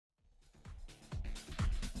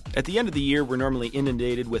At the end of the year, we're normally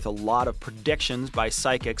inundated with a lot of predictions by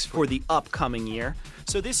psychics for the upcoming year.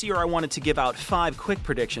 So this year I wanted to give out 5 quick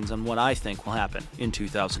predictions on what I think will happen in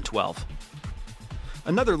 2012.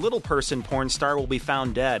 Another little person porn star will be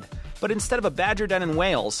found dead, but instead of a badger den in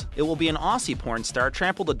Wales, it will be an Aussie porn star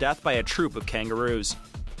trampled to death by a troop of kangaroos.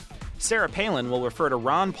 Sarah Palin will refer to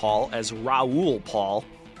Ron Paul as Raoul Paul.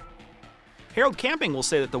 Harold Camping will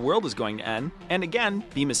say that the world is going to end, and again,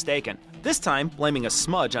 be mistaken, this time blaming a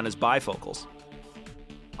smudge on his bifocals.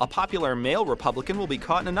 A popular male Republican will be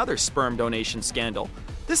caught in another sperm donation scandal.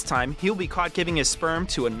 This time, he'll be caught giving his sperm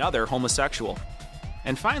to another homosexual.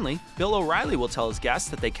 And finally, Bill O'Reilly will tell his guests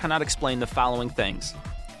that they cannot explain the following things: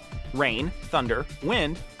 rain, thunder,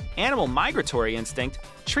 wind, animal migratory instinct,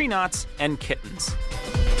 tree knots, and kittens.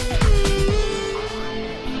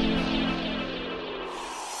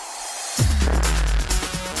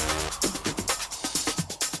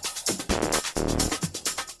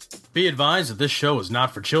 Be advised that this show is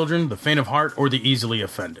not for children, the faint of heart, or the easily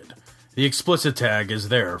offended. The explicit tag is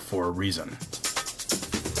there for a reason.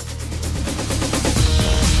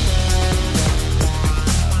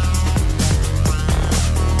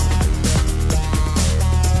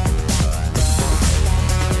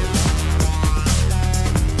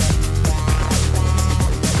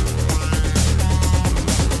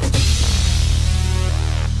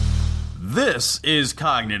 This is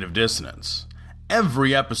Cognitive Dissonance.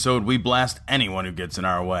 Every episode, we blast anyone who gets in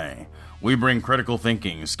our way. We bring critical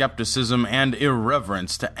thinking, skepticism, and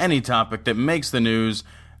irreverence to any topic that makes the news,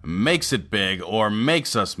 makes it big, or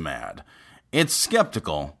makes us mad. It's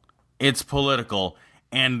skeptical, it's political,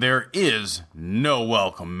 and there is no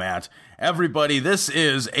welcome mat. Everybody, this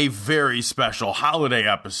is a very special holiday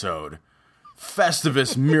episode.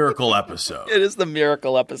 Festivus miracle episode. It is the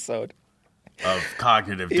miracle episode of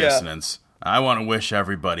Cognitive Dissonance. I want to wish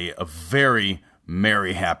everybody a very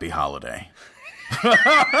merry, happy holiday.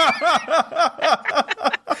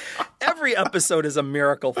 Every episode is a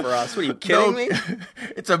miracle for us. What are you kidding me?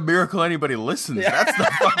 It's a miracle anybody listens. Yeah. That's the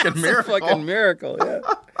fucking miracle. That's a fucking miracle, yeah.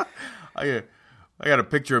 I got a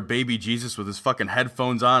picture of baby Jesus with his fucking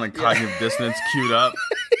headphones on and Cognitive Dissonance queued up.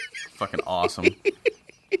 Fucking awesome.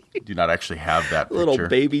 Do not actually have that picture. Little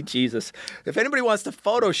baby Jesus. If anybody wants to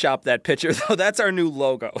Photoshop that picture, though, that's our new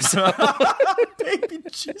logo. So. Baby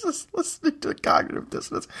Jesus listening to Cognitive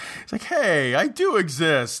Dissonance. He's like, hey, I do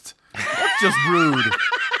exist. That's just rude.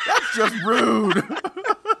 That's just rude.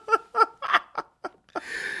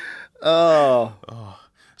 Oh.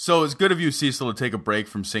 So it's good of you, Cecil, to take a break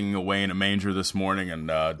from singing Away in a Manger this morning and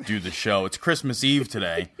do the show. It's Christmas Eve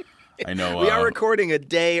today. I know. We are recording a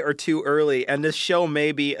day or two early, and this show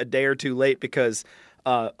may be a day or two late because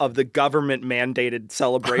of the government-mandated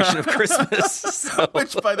celebration of Christmas. So.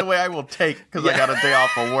 Which, by the way, I will take because I got a day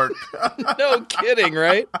off of work. No kidding,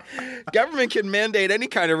 right? Government can mandate any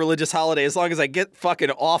kind of religious holiday as long as I get fucking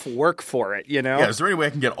off work for it, you know? Yeah, is there any way I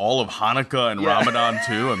can get all of Hanukkah and Ramadan,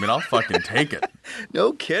 too? I mean, I'll fucking take it.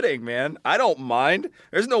 No kidding, man. I don't mind.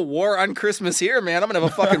 There's no war on Christmas here, man. I'm going to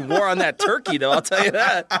have a fucking war on that turkey, though, I'll tell you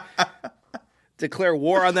that. Declare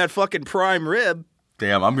war on that fucking prime rib.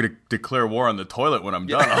 Damn, I'm going to declare war on the toilet when I'm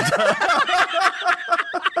done.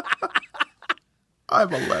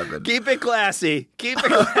 I'm 11. Keep it classy. Keep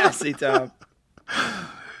it classy, Tom.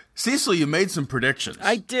 Cecil, you made some predictions.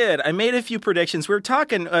 I did. I made a few predictions. We were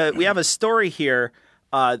talking, we have a story here.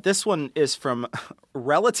 This one is from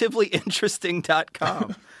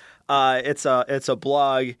relativelyinteresting.com. It's a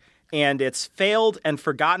blog, and it's failed and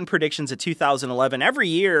forgotten predictions of 2011. Every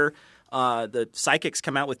year, the psychics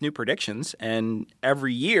come out with new predictions, and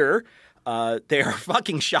every year they are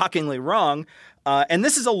fucking shockingly wrong. And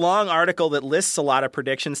this is a long article that lists a lot of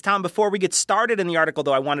predictions. Tom, before we get started in the article,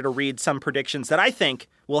 though, I wanted to read some predictions that I think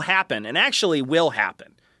will happen, and actually will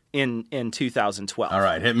happen in 2012. All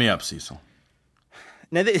right, hit me up, Cecil.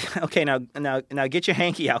 Now, now get your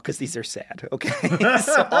hanky out because these are sad, okay?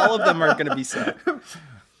 So all of them are going to be sad.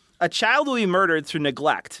 A child will be murdered through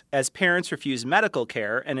neglect as parents refuse medical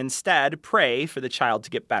care and instead pray for the child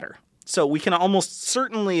to get better. So we can almost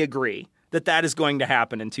certainly agree that that is going to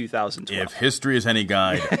happen in 2012. If history is any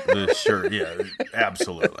guide,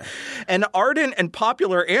 absolutely. An ardent and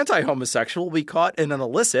popular anti-homosexual will be caught in an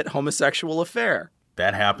illicit homosexual affair.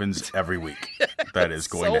 That happens every week. That is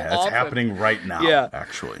going to happen. It's happening right now,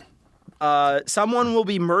 actually. Someone will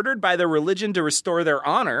be murdered by their religion to restore their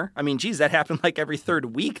honor. I mean, geez, that happened like every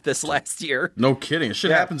third week this last year. No kidding.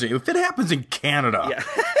 Shit happens. If it happens in Canada. Yeah.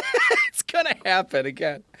 It's going to happen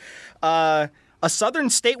again. A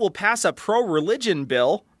southern state will pass a pro-religion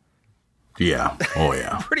bill. Yeah. Oh,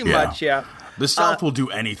 yeah. Pretty much, yeah. The South will do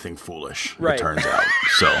anything foolish, it turns out.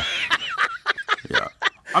 So, yeah.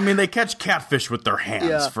 I mean, they catch catfish with their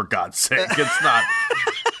hands, for God's sake. It's not...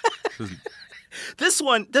 This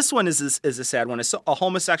one is a sad one. A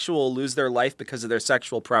homosexual will lose their life because of their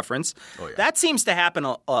sexual preference. Oh, yeah. That seems to happen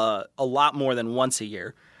a lot more than once a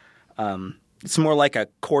year. It's more like a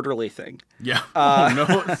quarterly thing. Yeah.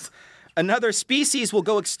 No. Another species will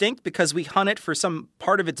go extinct because we hunt it for some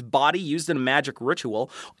part of its body used in a magic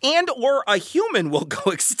ritual, and or a human will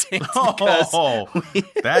go extinct.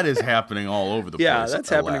 That is happening all over the place. Yeah, that's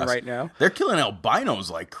happening right now. They're killing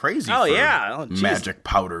albinos like crazy. Magic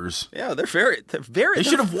powders. Yeah, they're very. They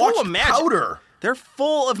should have watched Powder. They're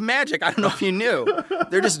full of magic. I don't know if you knew.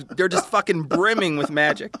 They're just fucking brimming with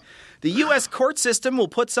magic. The U.S. court system will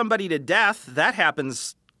put somebody to death. That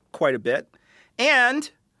happens quite a bit,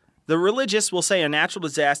 and the religious will say a natural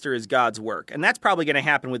disaster is God's work, and that's probably going to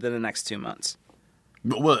happen within the next 2 months.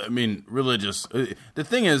 Well, I mean, religious. The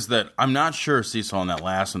thing is that I'm not sure, Cecil, on that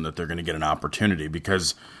last one that they're going to get an opportunity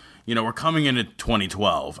because, we're coming into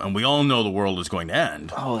 2012, and we all know the world is going to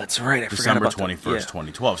end. Oh, that's right. I December forgot about 21st,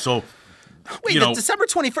 2012. So. Wait, December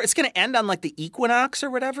 21st, it's going to end on like the equinox or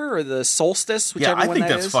whatever, or the solstice, whichever one that is? Yeah, I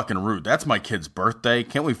think that's fucking rude. That's my kid's birthday.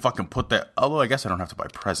 Can't we fucking put that? Although I guess I don't have to buy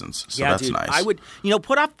presents, so that's dude, nice. I would,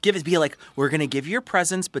 be like, we're going to give you your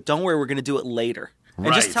presents, but don't worry, we're going to do it later. Right.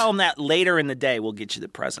 And just tell them that later in the day we'll get you the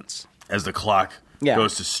presents. As the clock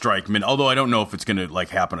goes to strike. I mean, although I don't know if it's going to like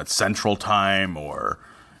happen at Central Time or,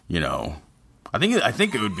 I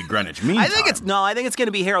think it would be Greenwich Mean Time. I think it's going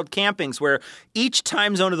to be Harold Camping's, where each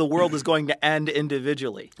time zone of the world is going to end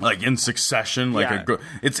individually, like in succession. Like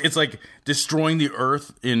it's like destroying the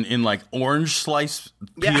Earth in like orange slice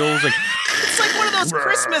peels. Yeah. Like it's like one of those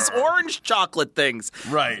Christmas orange chocolate things.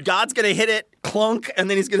 Right. God's going to hit it, clunk, and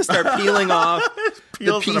then he's going to start peeling off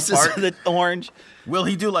the pieces of the orange. Will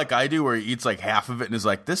he do like I do, where he eats like half of it and is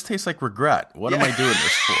like, "This tastes like regret. What am I doing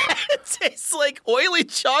this for?" It tastes like oily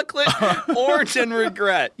chocolate, orange, and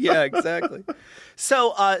regret. Yeah, exactly.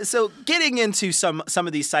 So getting into some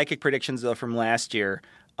of these psychic predictions though from last year,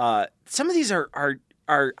 some of these are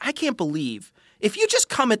I can't believe. If you just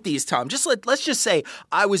come at these, Tom, let's just say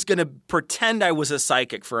I was going to pretend I was a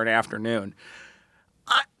psychic for an afternoon.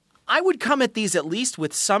 I would come at these at least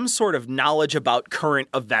with some sort of knowledge about current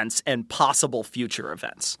events and possible future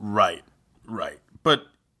events. Right. But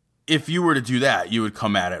if you were to do that, you would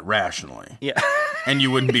come at it rationally. Yeah. And you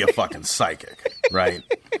wouldn't be a fucking psychic, right?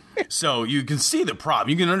 So you can see the problem.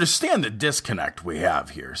 You can understand the disconnect we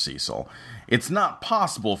have here, Cecil. It's not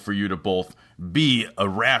possible for you to both be a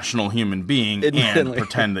rational human being and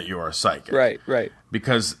pretend that you're a psychic. Right.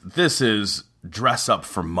 Because this is dress up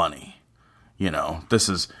for money. This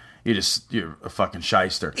is... You're a fucking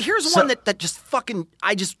shyster. Here's one that just fucking,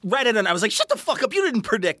 I just read it and I was like, shut the fuck up, you didn't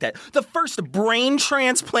predict that. The first brain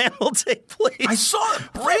transplant will take place. I saw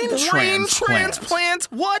it. Brain transplant?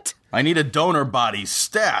 What? I need a donor body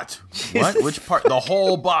stat. Jesus. What? Which part? The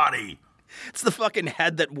whole body. It's the fucking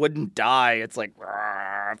head that wouldn't die. It's like,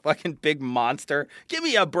 fucking big monster. Give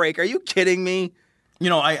me a break. Are you kidding me?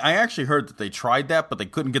 I actually heard that they tried that, but they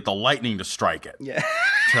couldn't get the lightning to strike it. Yeah.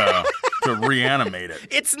 To reanimate it.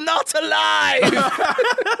 It's not alive!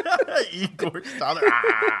 Igor Stoller.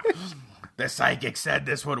 The psychic said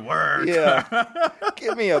this would work. Yeah.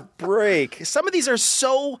 Give me a break. Some of these are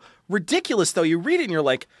so ridiculous, though. You read it and you're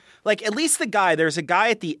like at least there's a guy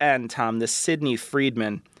at the end, Tom, this Sidney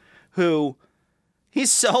Friedman, who... He's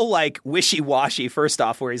so, like, wishy-washy, first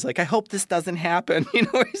off, where he's like, I hope this doesn't happen.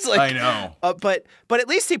 He's like... I know. But at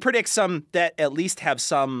least he predicts some that at least have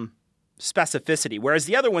some specificity. Whereas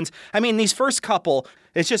the other ones, I mean, these first couple,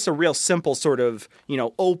 it's just a real simple sort of,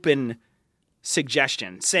 open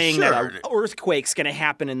suggestion. Saying that an earthquake's going to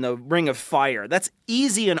happen in the Ring of Fire. That's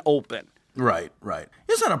easy and open. Right.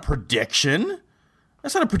 It's not a prediction.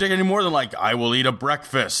 That's not a prediction any more than, like, I will eat a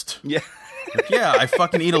breakfast. Yeah. Yeah, I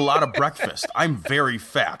fucking eat a lot of breakfast. I'm very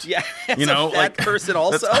fat. Yeah, as a fat person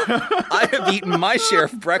also. I have eaten my share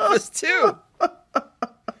of breakfast too.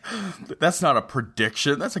 That's not a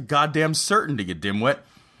prediction. That's a goddamn certainty, you dimwit.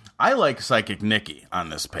 I like Psychic Nikki on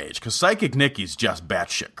this page because Psychic Nikki's just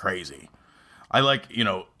batshit crazy. I like,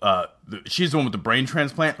 she's the one with the brain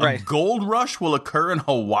transplant. Right. A gold rush will occur in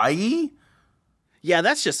Hawaii? Yeah,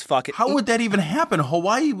 that's just fucking... How would that even happen?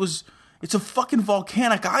 Hawaii it's a fucking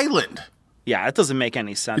volcanic island. Yeah, that doesn't make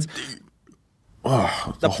any sense. The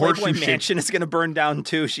Playboy Mansion is going to burn down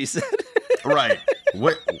too, she said. Right.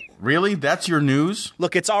 What? Really? That's your news?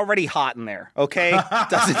 Look, it's already hot in there, okay?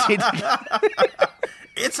 Doesn't need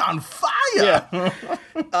It's on fire!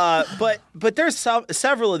 Yeah. But there's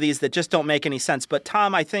several of these that just don't make any sense. But,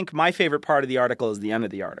 Tom, I think my favorite part of the article is the end of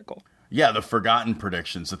the article. Yeah, the forgotten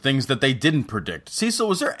predictions, the things that they didn't predict. Cecil,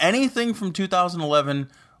 was there anything from 2011,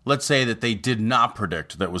 let's say, that they did not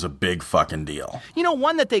predict that was a big fucking deal? You know,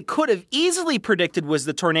 one that they could have easily predicted was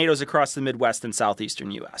the tornadoes across the Midwest and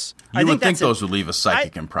southeastern U.S. You would think those would leave a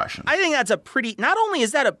psychic impression. I think that's a pretty, not only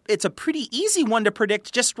is that it's a pretty easy one to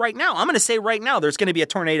predict just right now. I'm going to say right now there's going to be a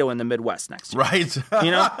tornado in the Midwest next year. Right.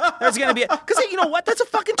 You know, there's going to be, because you know what? That's a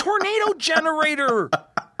fucking tornado generator.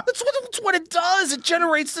 That's what it does. It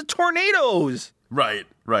generates the tornadoes. Right.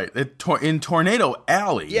 In Tornado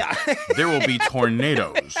Alley, there will be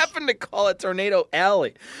tornadoes. I happen to call it Tornado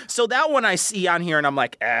Alley. So that one I see on here, and I'm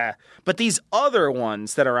like, But these other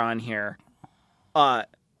ones that are on here,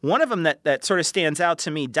 one of them that sort of stands out to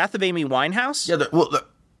me, death of Amy Winehouse. Yeah,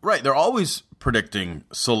 right. They're always predicting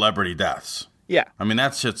celebrity deaths. Yeah. I mean,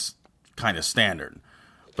 that's just kind of standard.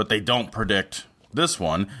 But they don't predict this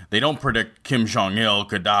one. They don't predict Kim Jong-il,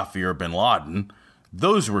 Gaddafi, or Bin Laden.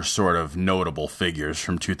 Those were sort of notable figures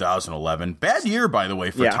from 2011. Bad year, by the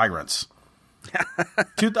way, for tyrants.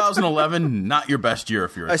 2011, not your best year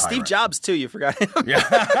if you're a tyrant. Steve Jobs, too. You forgot him. Yeah.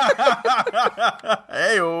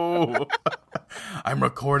 Hey-oh. I'm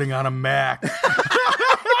recording on a Mac.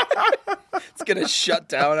 It's going to shut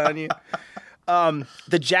down on you.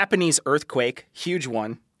 The Japanese earthquake, huge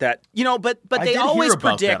one. That, you know, but they always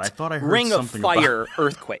predict I thought I heard Ring of Fire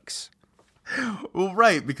earthquakes. Well,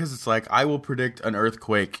 right, because it's like I will predict an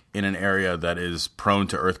earthquake in an area that is prone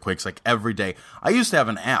to earthquakes like every day. I used to have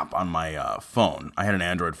an app on my phone. I had an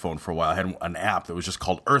Android phone for a while. I had an app that was just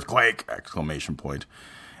called Earthquake! !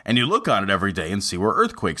 And you look on it every day and see where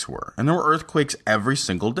earthquakes were. And there were earthquakes every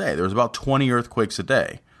single day. There was about 20 earthquakes a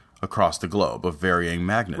day across the globe of varying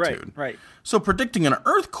magnitude. Right. So predicting an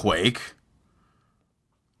earthquake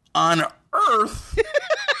on Earth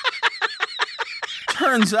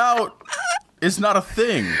turns out it's not a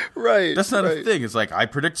thing. Right. That's not a thing. It's like I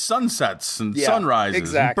predict sunsets and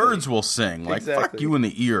sunrises and birds will sing. Like, fuck you in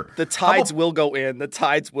the ear. The tides will go in. The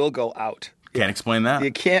tides will go out. Can't explain that.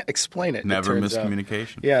 You can't explain it. Never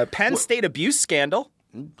miscommunication. Yeah. Penn State abuse scandal.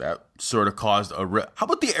 That sort of caused a How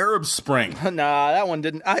about the Arab Spring? Nah, that one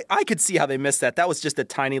didn't. I could see how they missed that. That was just a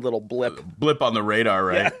tiny little blip. Blip on the radar,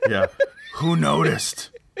 right? Yeah. Who noticed?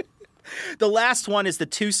 The last one is the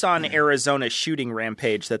Tucson, Arizona shooting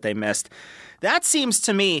rampage that they missed. That seems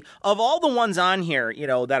to me, of all the ones on here, you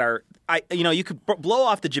know, that are, you could blow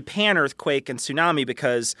off the Japan earthquake and tsunami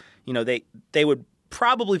because, you know, they would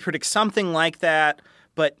probably predict something like that.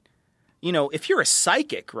 But, you know, if you're a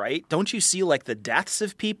psychic, right, don't you see like the deaths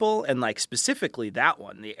of people and like specifically that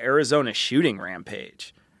one, the Arizona shooting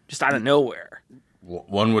rampage, just out of nowhere.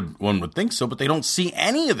 One would think so, but they don't see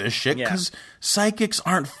any of this shit because psychics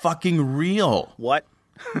aren't fucking real. What?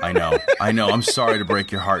 I know. I'm sorry to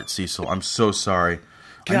break your heart, Cecil. I'm so sorry.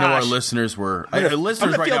 Gosh. I know our listeners were...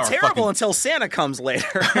 listeners right now are feel terrible until Santa comes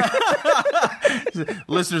later.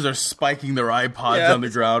 Listeners are spiking their iPods on the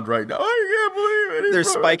ground right now. I can't believe it. They're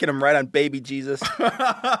spiking them right on baby Jesus.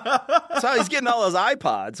 That's how he's getting all those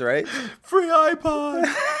iPods, right? Free iPod.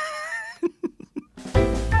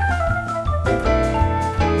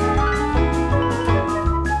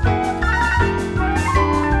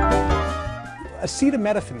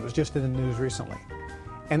 Acetaminophen was just in the news recently,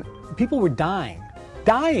 and people were dying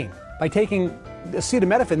by taking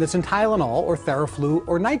acetaminophen that's in Tylenol or Theraflu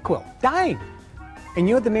or NyQuil, dying. And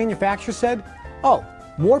you know what the manufacturer said? Oh,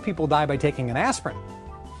 more people die by taking an aspirin.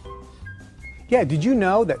 Yeah, did you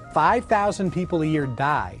know that 5,000 people a year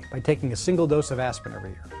die by taking a single dose of aspirin every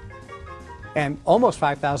year? And almost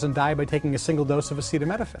 5,000 die by taking a single dose of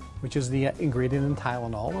acetaminophen, which is the ingredient in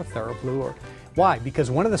Tylenol or Theraflu or... Why? Because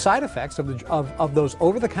one of the side effects of those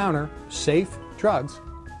over-the-counter safe drugs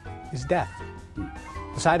is death.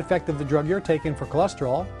 The side effect of the drug you're taking for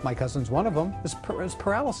cholesterol, my cousin's one of them, is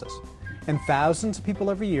paralysis. And thousands of people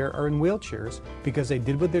every year are in wheelchairs because they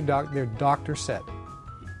did what their doctor said,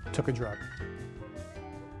 took a drug.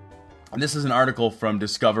 And this is an article from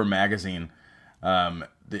Discover Magazine.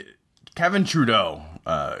 Kevin Trudeau,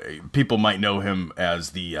 people might know him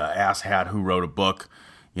as the asshat who wrote a book,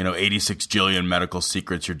 86 jillion medical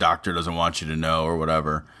secrets your doctor doesn't want you to know or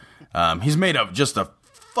whatever. He's made up just a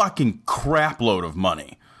fucking crap load of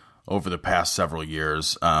money over the past several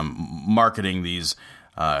years marketing these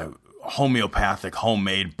homeopathic,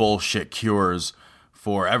 homemade bullshit cures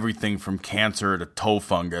for everything from cancer to toe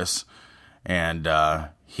fungus. And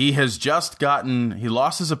he has just he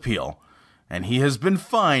lost his appeal, and he has been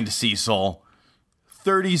fined, Cecil,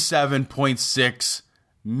 $37.6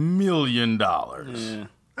 million. Yeah.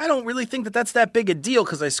 I don't really think that that's that big a deal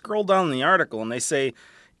because I scroll down the article and they say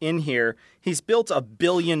in here, he's built a $1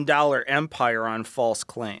 billion empire on false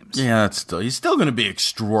claims. Yeah, he's still going to be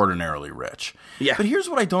extraordinarily rich. Yeah. But here's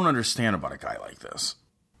what I don't understand about a guy like this.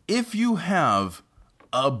 If you have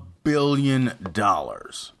 $1 billion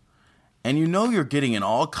and you know you're getting in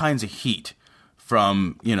all kinds of heat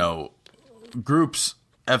from, groups,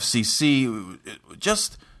 FCC,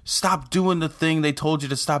 just stop doing the thing they told you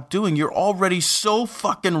to stop doing. You're already so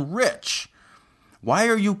fucking rich. Why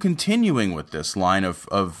are you continuing with this line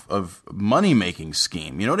of money-making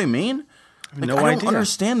scheme? You know what I mean? I don't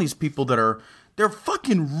understand these people they're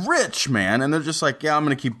fucking rich, man. And they're just like, yeah, I'm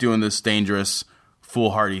going to keep doing this dangerous,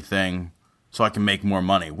 foolhardy thing so I can make more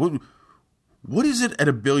money. What is it at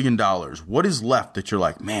 $1 billion? What is left that you're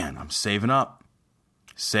like, man, I'm saving up.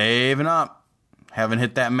 Haven't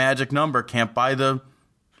hit that magic number. Can't buy the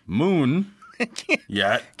moon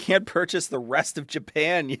yet. Can't purchase the rest of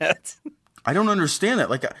Japan yet. I don't understand that.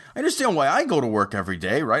 Like, I understand why I go to work every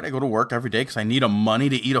day, right? I go to work every day because I need money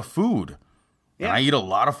to eat a food. Yeah. And I eat a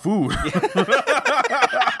lot of food.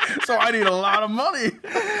 Yeah. So I need a lot of money.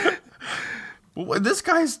 But this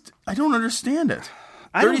guy's, I don't understand it.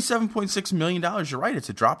 $37.6 million, you're right. It's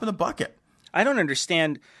a drop in the bucket. I don't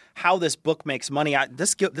understand how this book makes money.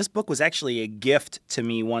 This book was actually a gift to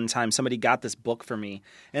me one time. Somebody got this book for me,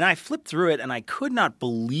 and I flipped through it, and I could not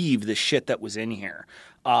believe the shit that was in here.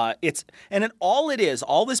 All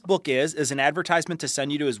this book is an advertisement to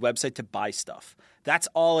send you to his website to buy stuff. That's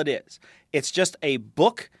all it is. It's just a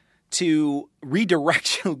book to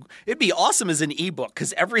redirect you. It'd be awesome as an ebook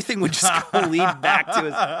because everything would just go lead back to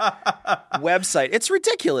his website. It's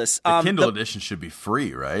ridiculous. The Kindle edition should be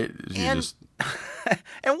free, right?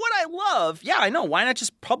 And what I love, I know. Why not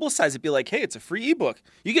just publicize it? Be like, hey, it's a free ebook.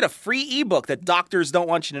 You get a free ebook that doctors don't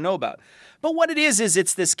want you to know about. But what it is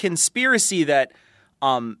it's this conspiracy that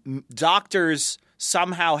doctors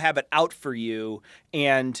somehow have it out for you,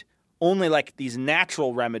 and only like these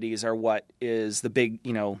natural remedies are what is the big,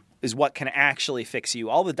 is what can actually fix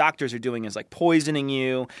you. All the doctors are doing is like poisoning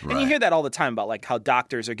you. Right. And you hear that all the time about like how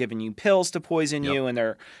doctors are giving you pills to poison you, and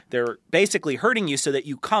they're basically hurting you so that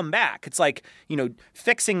you come back. It's like,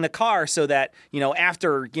 fixing the car so that,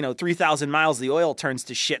 after, 3,000 miles the oil turns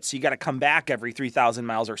to shit, so you got to come back every 3,000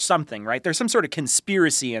 miles or something, right? There's some sort of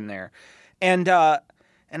conspiracy in there. And none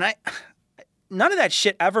of that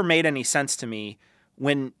shit ever made any sense to me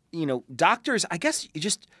when, doctors, I guess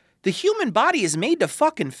the human body is made to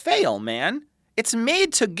fucking fail, man. It's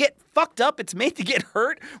made to get fucked up. It's made to get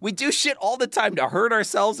hurt. We do shit all the time to hurt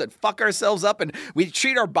ourselves and fuck ourselves up, and we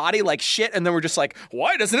treat our body like shit, and then we're just like,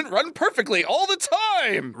 why doesn't it run perfectly all the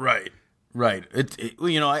time? Right.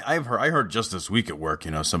 I heard just this week at work,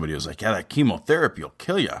 somebody was like, yeah, that chemotherapy will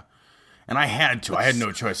kill you. And I had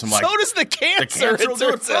no choice. I'm like, so does the cancer. The cancer will do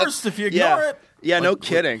it first if you ignore it. Yeah, no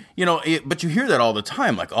kidding. But you hear that all the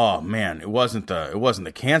time. Like, oh man, it wasn't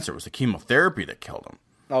the cancer; it was the chemotherapy that killed him.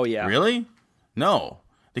 Oh yeah, really? No,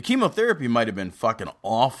 the chemotherapy might have been fucking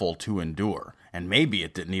awful to endure, and maybe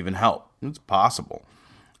it didn't even help. It's possible,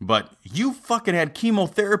 but you fucking had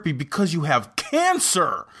chemotherapy because you have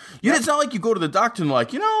cancer. It's not like you go to the doctor and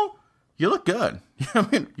like, you look good.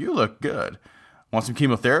 You look good. Want some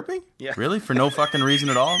chemotherapy? Yeah. Really? For no fucking reason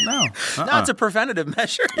at all? No. No, it's a preventative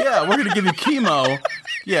measure. Yeah, we're going to give you chemo.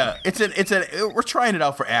 Yeah, we're trying it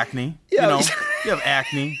out for acne. Yeah. You have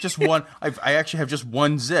acne. Just one. I actually have just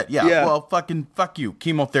one zit. Yeah. Well, fuck you.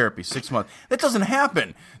 Chemotherapy, 6 months. That doesn't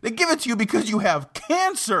happen. They give it to you because you have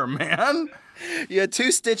cancer, man. You had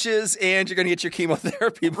 2 stitches and you're going to get your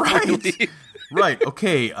chemotherapy before you leave. Right.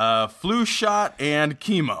 Okay. Flu shot and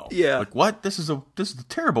chemo. Yeah. Like what? This is a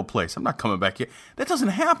terrible place. I'm not coming back here. That doesn't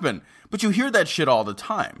happen. But you hear that shit all the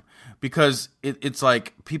time because it's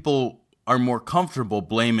like people are more comfortable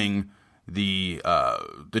blaming the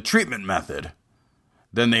treatment method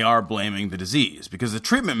than they are blaming the disease, because the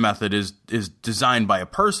treatment method is designed by a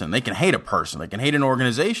person. They can hate a person. They can hate an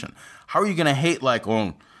organization. How are you going to hate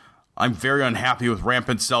I'm very unhappy with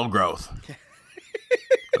rampant cell growth.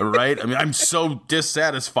 All right? I mean, I'm so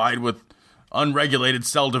dissatisfied with unregulated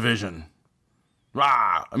cell division.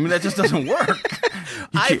 Rah! I mean, that just doesn't work.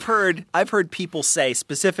 I've heard people say,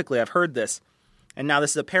 specifically, I've heard this, and now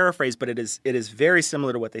this is a paraphrase, but it is very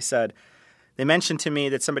similar to what they said. They mentioned to me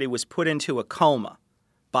that somebody was put into a coma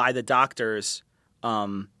by the doctors.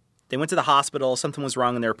 They went to the hospital, something was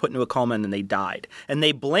wrong, and they were put into a coma, and then they died. And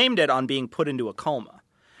they blamed it on being put into a coma.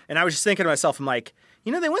 And I was just thinking to myself, I'm like,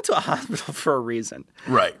 they went to a hospital for a reason.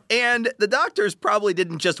 Right. And the doctors probably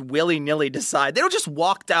didn't just willy-nilly decide. They don't just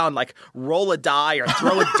walk down, roll a die or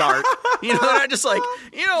throw a dart. They're not just like,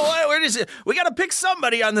 what, we got to pick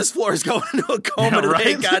somebody on this floor who's going into a coma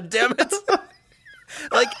today, God damn it.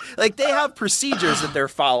 Like they have procedures that they're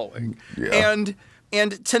following. Yeah.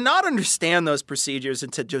 And to not understand those procedures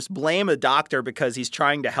and to just blame a doctor because he's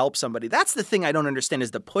trying to help somebody, that's the thing I don't understand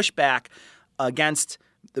is the pushback against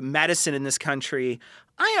the medicine in this country.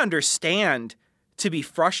 I understand to be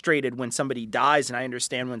frustrated when somebody dies, and I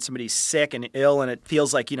understand when somebody's sick and ill and it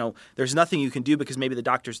feels like, there's nothing you can do because maybe the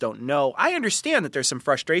doctors don't know. I understand that there's some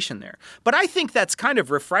frustration there. But I think that's kind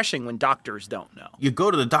of refreshing when doctors don't know. You go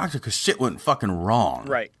to the doctor because shit went fucking wrong.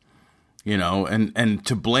 Right. And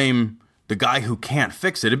to blame the guy who can't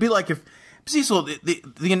fix it. It'd be like if Cecil,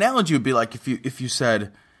 the analogy would be like if you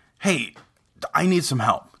said, "Hey, I need some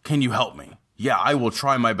help. Can you help me?" "Yeah, I will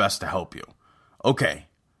try my best to help you." "Okay.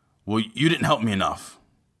 Well, you didn't help me enough."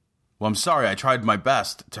 "Well, I'm sorry. I tried my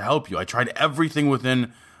best to help you. I tried everything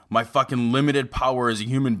within my fucking limited power as a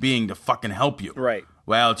human being to fucking help you." Right.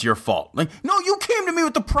 "Well, it's your fault." Like, no, you came to me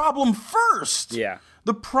with the problem first. Yeah.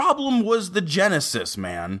 The problem was the genesis,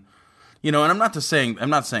 man. And I'm not saying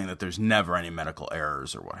that there's never any medical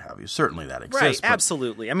errors or what have you. Certainly that exists. Right, but,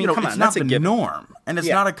 absolutely. I mean, come on, it's that's not a the given. norm, and it's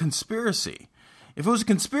not a conspiracy. If it was a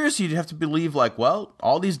conspiracy, you'd have to believe like, well,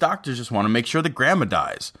 all these doctors just want to make sure that grandma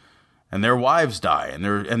dies, and their wives die, and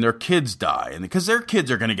their kids die, and because their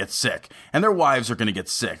kids are going to get sick, and their wives are going to get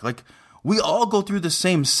sick. Like, we all go through the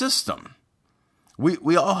same system.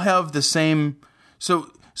 We all have the same.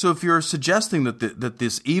 So if you're suggesting that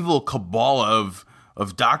this evil cabal of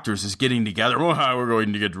doctors is getting together, well, we're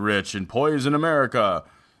going to get rich and poison America,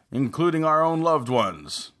 including our own loved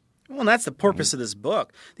ones. Well, and that's the purpose of this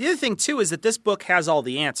book. The other thing, too, is that this book has all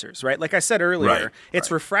the answers, right? Like I said earlier, it's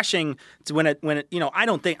refreshing to when it, I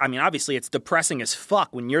don't think, obviously it's depressing as fuck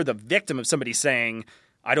when you're the victim of somebody saying,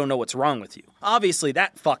 "I don't know what's wrong with you." Obviously,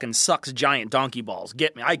 that fucking sucks giant donkey balls.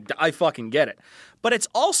 Get me? I fucking get it. But it's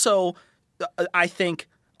also, I think,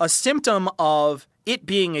 a symptom of it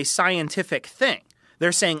being a scientific thing.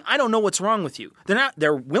 They're saying, "I don't know what's wrong with you."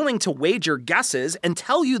 They're willing to wager guesses and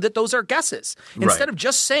tell you that those are guesses. Instead of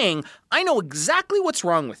just saying, "I know exactly what's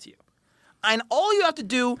wrong with you. And all you have to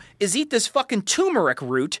do is eat this fucking turmeric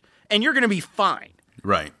root and you're going to be fine."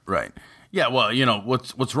 Right. Yeah, well,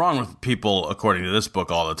 what's wrong with people, according to this book,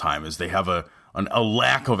 all the time is they have a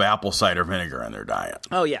lack of apple cider vinegar in their diet.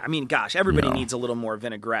 Oh, yeah. I mean, gosh, everybody needs a little more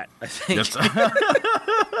vinaigrette, I think.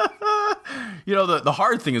 The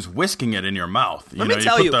hard thing is whisking it in your mouth. Let me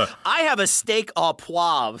tell you, I have a steak au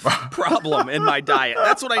poivre problem in my diet.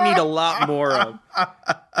 That's what I need a lot more of.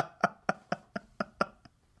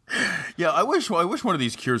 Yeah, I wish one of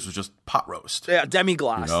these cures was just pot roast. Yeah,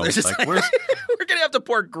 demi-glace. We're going to have to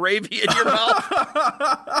pour gravy in your mouth.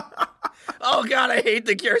 Oh, God, I hate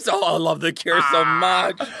the cure. I love the cure so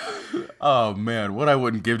much. Oh, man, what I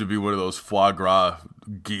wouldn't give to be one of those foie gras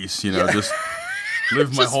geese, just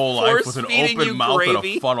live my whole life with an open mouth gravy. and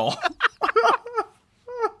a funnel.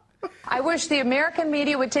 I wish the American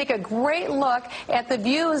media would take a great look at the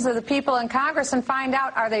views of the people in Congress and find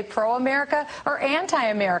out, are they pro-America or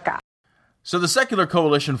anti-America? So the Secular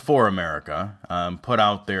Coalition for America put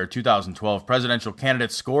out their 2012 presidential candidate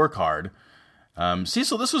scorecard.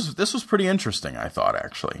 Cecil, this was pretty interesting, I thought,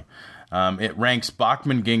 actually. It ranks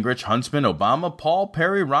Bachmann, Gingrich, Huntsman, Obama, Paul,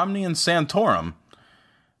 Perry, Romney, and Santorum.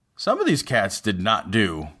 Some of these cats did not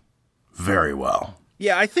do very well.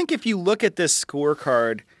 Yeah, I think if you look at this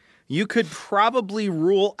scorecard, you could probably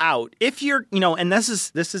rule out, if you're, and this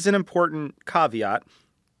is an important caveat,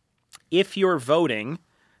 if you're voting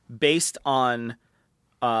based on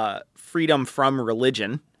freedom from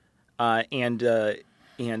religion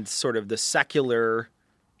and sort of the secular,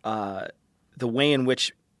 the way in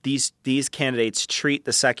which these candidates treat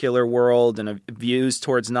the secular world and views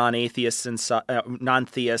towards non-atheists and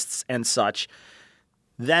non-theists and such,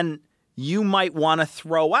 then you might want to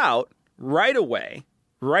throw out right away,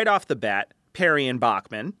 right off the bat, Perry and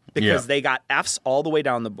Bachmann, because they got Fs all the way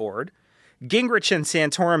down the board. Gingrich and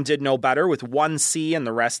Santorum did no better with 1 C and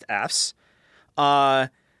the rest Fs.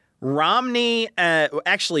 Romney,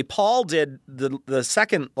 actually, Paul did the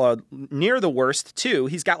second, near the worst, too.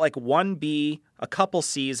 He's got like 1 B, a couple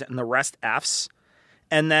Cs, and the rest Fs.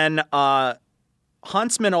 And then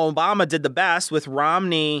Huntsman and Obama did the best, with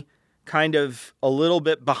Romney kind of a little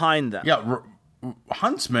bit behind them. Yeah,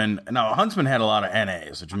 Huntsman had a lot of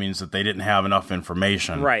NAs, which means that they didn't have enough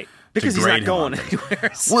information. Right. Because he's not going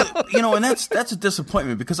anywhere. So. Well, and that's a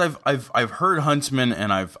disappointment, because I've heard Huntsman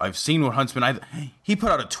and I've seen what Huntsman he put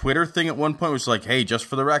out a Twitter thing at one point which was like, "Hey, just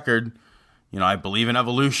for the record, I believe in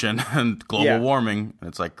evolution and global warming." And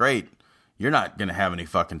it's like, great. You're not going to have any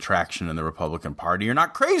fucking traction in the Republican Party. You're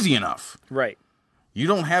not crazy enough. Right. You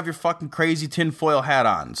don't have your fucking crazy tinfoil hat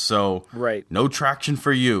on, so no traction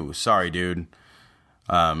for you. Sorry, dude.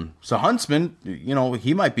 So Huntsman,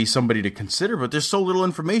 he might be somebody to consider, but there's so little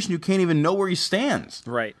information you can't even know where he stands.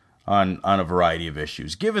 Right. On a variety of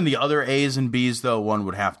issues. Given the other A's and B's, though, one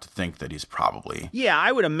would have to think that he's probably... Yeah,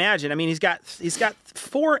 I would imagine. I mean, he's got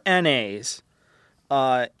 4 NAs,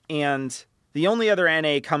 and the only other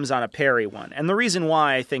NA comes on a Perry one. And the reason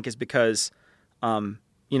why, I think, is because,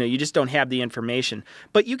 you just don't have the information.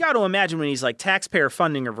 But you got to imagine when he's like taxpayer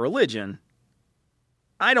funding of religion,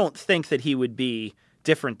 I don't think that he would be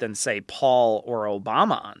different than, say, Paul or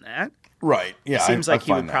Obama on that. Right. Yeah. It seems like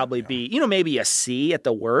he would probably be, maybe a C at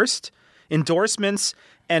the worst. Endorsements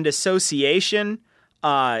and association,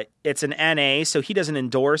 it's an NA, so he doesn't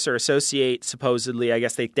endorse or associate, supposedly. I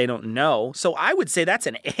guess they don't know. So I would say that's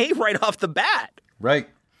an A right off the bat. Right.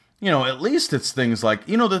 At least it's things like,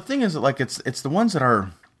 the thing is, like, it's the ones that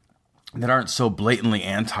aren't so blatantly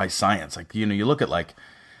anti-science. Like, you look at, like,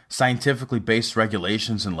 scientifically based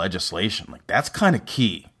regulations and legislation. Like, that's kind of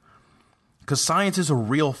key. Because science is a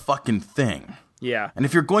real fucking thing. Yeah. And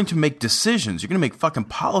if you're going to make decisions, you're going to make fucking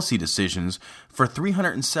policy decisions for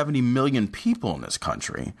 370 million people in this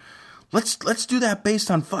country. Let's do that based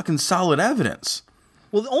on fucking solid evidence.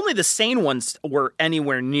 Well, only the sane ones were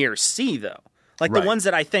anywhere near C, though. Like the ones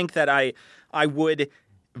that I think that I would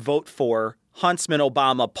vote for, Huntsman,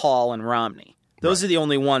 Obama, Paul, and Romney. Those are the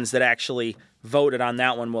only ones that actually voted on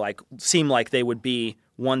that one seem like they would be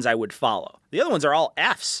ones I would follow. The other ones are all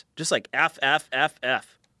Fs, just like F, F, F,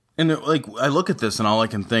 F. And like I look at this and all I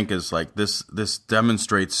can think is like this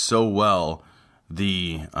demonstrates so well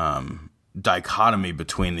the dichotomy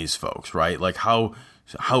between these folks, right? Like how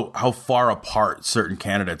far apart certain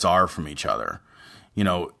candidates are from each other.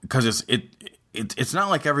 Because it's not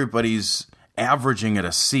like everybody's averaging at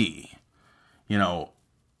a C.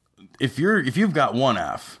 If you've got one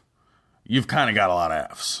F, you've kind of got a lot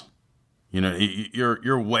of Fs.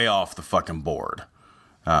 You're way off the fucking board.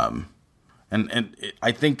 And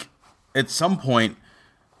I think at some point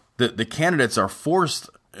the candidates are forced.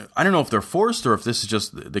 I don't know if they're forced or if this is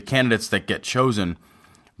just the candidates that get chosen,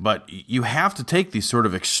 but you have to take these sort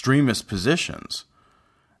of extremist positions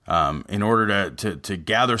in order to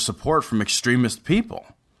gather support from extremist people.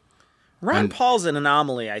 Ron Paul's an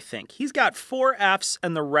anomaly, I think. He's got 4 Fs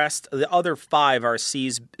and the other 5 are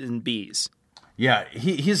Cs and Bs. Yeah,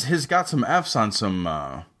 he's got some Fs on some...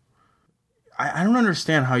 I don't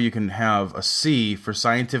understand how you can have a C for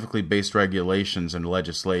scientifically based regulations and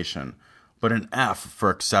legislation, but an F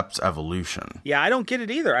for accepts evolution. Yeah, I don't get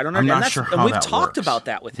it either. I don't know. I'm not sure how that works. We've talked about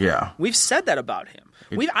that with him. Yeah. We've said that about him.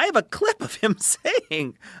 I have a clip of him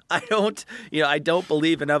saying, I don't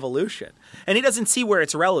believe in evolution. And he doesn't see where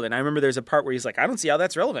it's relevant. I remember there's a part where he's like, I don't see how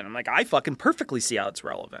that's relevant. I'm like, I fucking perfectly see how it's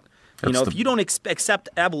relevant. If you don't accept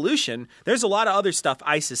evolution, there's a lot of other stuff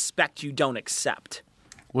I suspect you don't accept.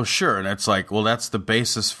 Well, sure. And it's like, well, that's the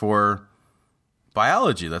basis for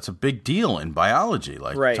biology. That's a big deal in biology.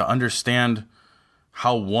 Like to understand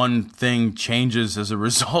how one thing changes as a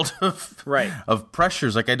result of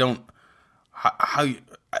pressures. Like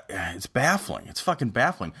it's baffling. It's fucking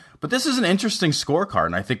baffling. But this is an interesting scorecard,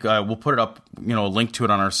 and I think we'll put it up, a link to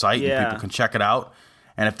it on our site, and people can check it out.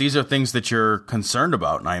 And if these are things that you're concerned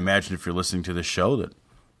about, and I imagine if you're listening to this show that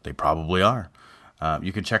they probably are,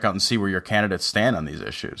 you can check out and see where your candidates stand on these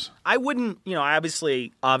issues. I wouldn't,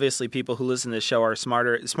 obviously people who listen to this show are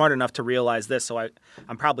smart enough to realize this, so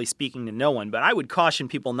I'm probably speaking to no one, but I would caution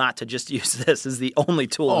people not to just use this as the only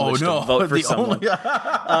tool in which to vote for someone.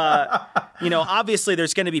 Obviously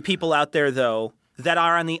there's going to be people out there, though, that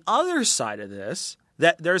are on the other side of this,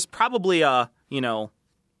 that there's probably a,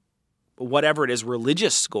 whatever it is,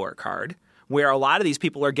 religious scorecard, where a lot of these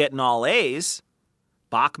people are getting all A's.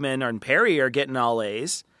 Bachman and Perry are getting all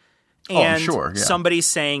A's. And somebody's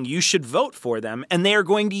saying you should vote for them, and they are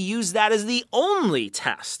going to use that as the only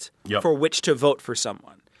test for which to vote for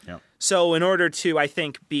someone. Yep. So in order to, I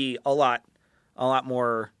think, be a lot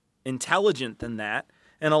more intelligent than that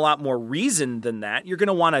and a lot more reasoned than that, you're going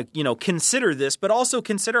to want to, consider this, but also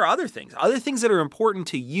consider other things that are important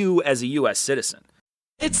to you as a U.S. citizen.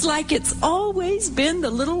 It's like it's always been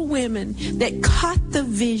the little women that caught the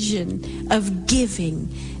vision of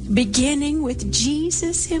giving, beginning with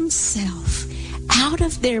Jesus himself, out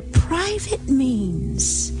of their private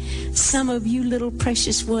means. Some of you little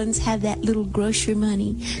precious ones have that little grocery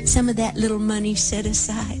money, some of that little money set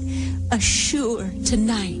aside. Assure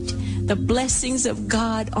tonight the blessings of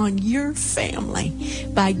God on your family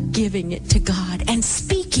by giving it to God and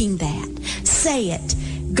speaking that. Say it.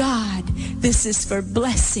 God, this is for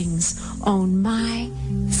blessings on my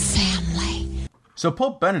family. So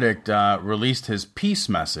Pope Benedict released his peace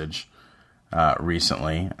message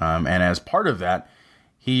recently, and as part of that,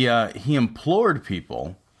 He implored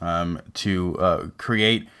people to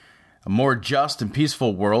create a more just and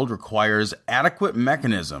peaceful world requires adequate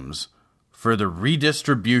mechanisms for the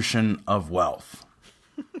redistribution of wealth.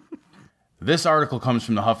 This article comes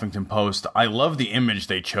from the Huffington Post. I love the image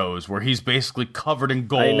they chose, where he's basically covered in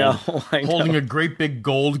gold, I know. holding a great big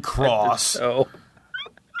gold cross. So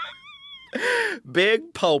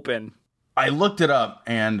big popin'. I looked it up,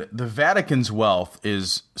 and the Vatican's wealth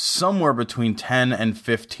is somewhere between 10 and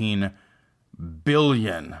 15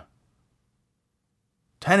 billion.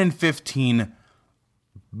 10 and 15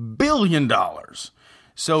 billion dollars.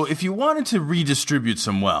 So if you wanted to redistribute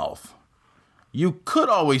some wealth, you could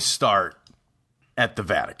always start at the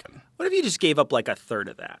Vatican. What if you just gave up like a third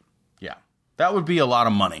of that? Yeah, that would be a lot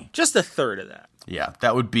of money. Just a third of that. Yeah,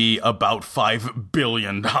 that would be about $5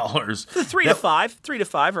 billion. 3 to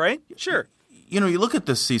 5, right? Sure. You know, you look at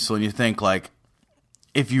this, Cecil, and you think, like,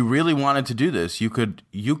 if you really wanted to do this, you could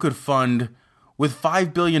fund, with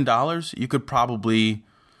 $5 billion, you could probably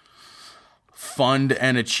fund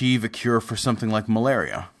and achieve a cure for something like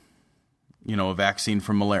malaria. You know, a vaccine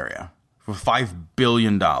for malaria. For $5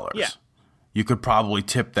 billion. Yeah. You could probably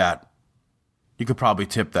tip that. You could probably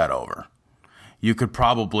tip that over. You could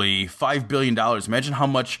probably $5 billion. Imagine how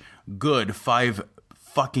much good $5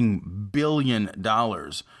 fucking billion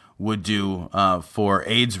would do for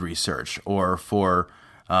AIDS research or for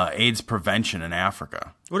AIDS prevention in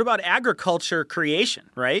Africa. What about agriculture creation,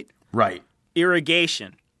 right? Right.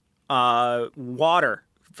 Irrigation, water,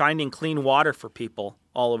 finding clean water for people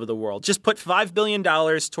all over the world. Just put $5 billion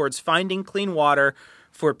towards finding clean water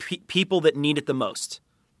for people that need it the most,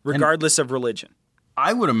 regardless of religion.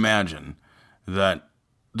 I would imagine that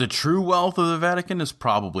the true wealth of the Vatican is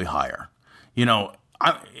probably higher. You know,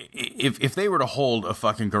 if they were to hold a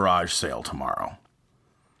fucking garage sale tomorrow,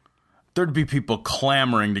 there'd be people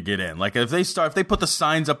clamoring to get in. Like if they put the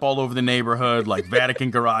signs up all over the neighborhood, like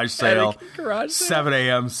Vatican garage sale, 7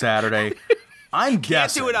 a.m. Saturday. I'm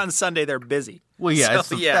guessing. Can't do it on Sunday; they're busy. Well, yeah,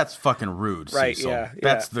 So, that's fucking rude, right? Cecil. Yeah,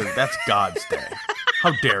 That's God's day.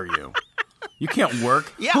 How dare you? You can't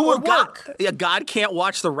work. Yeah, who would work? God can't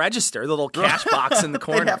watch the register, the little cash box in the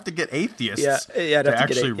corner. They'd have to get atheists to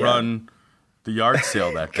actually run the yard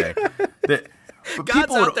sale that day.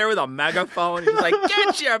 God's out there with a megaphone. He's like,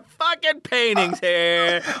 "Get your fucking paintings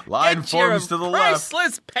here. Line forms to the left.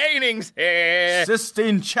 Priceless paintings here.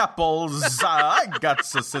 Sistine Chapels. I got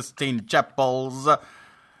the Sistine Chapels."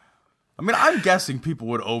 I mean, I'm guessing people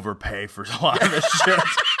would overpay for a lot of this shit,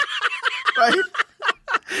 right?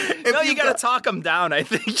 No, you got to talk them down, I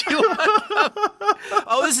think.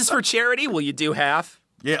 Oh, this is for charity? Will you do half?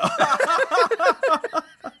 Yeah.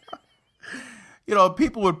 You know,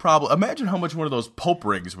 people would probably imagine how much one of those Pope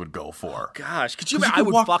rings would go for. Gosh, could you imagine? I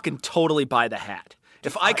would fucking totally buy the hat.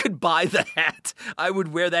 If I could buy the hat, I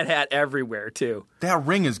would wear that hat everywhere, too. That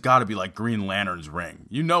ring has got to be like Green Lantern's ring.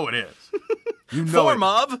 You know it is. You know Form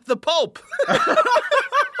of the Pope.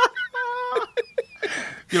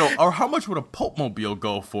 You know, or how much would a Pope mobile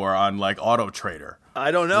go for on like Auto Trader?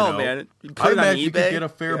 I don't know, man. You put I it on imagine eBay. you could get a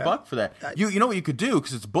fair buck for that. You know what you could do,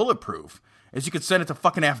 because it's bulletproof, is you could send it to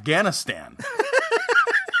fucking Afghanistan.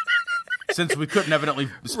 Since we couldn't evidently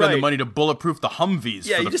spend the money to bulletproof the Humvees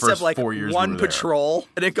for the first 4 years. One patrol,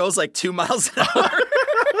 and it goes like 2 miles an hour.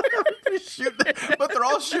 But they're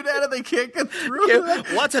all shooting at it. They can't get through.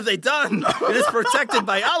 What have they done? It is protected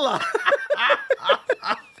by Allah.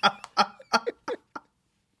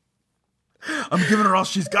 I'm giving her all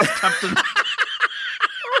she's got, Captain.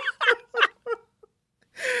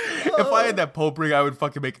 If I had that Pope ring, I would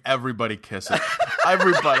fucking make everybody kiss it.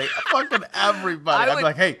 Everybody. Fucking everybody. I'd be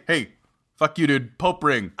like, hey, fuck you, dude. Pope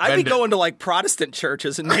ring. I'd be going to like Protestant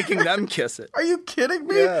churches and making them kiss it. Are you kidding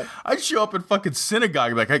me? Yeah. I'd show up in fucking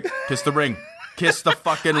synagogue and be like, hey, kiss the ring. Kiss the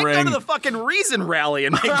fucking ring. I'd go to the fucking Reason rally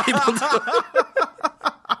and make people do it.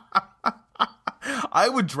 I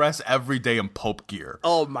would dress every day in Pope gear.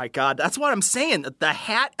 Oh my God. That's what I'm saying. The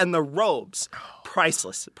hat and the robes.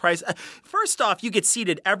 Priceless. First off, you get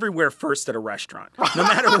seated everywhere first at a restaurant. No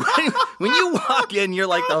matter when you walk in, you're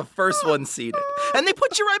like the first one seated. And they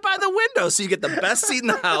put you right by the window, so you get the best seat in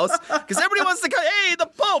the house. Because everybody wants to go, hey, the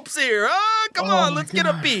Pope's here. Oh, come on, let's get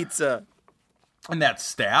a pizza. And that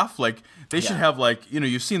staff, like, they should have, like, you know,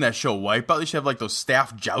 you've seen that show Wipeout. They should have, like, those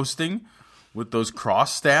staff jousting with those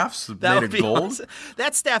cross staffs made of gold. Awesome.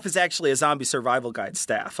 That staff is actually a zombie survival guide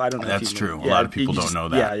staff. I don't know if That's you true. know. A lot of people don't know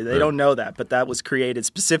that. Yeah, they don't know that, but that was created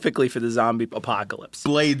specifically for the zombie apocalypse.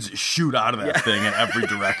 Blades shoot out of that thing in every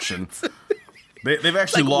direction. They've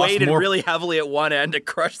actually like lost weighted more really heavily at one end to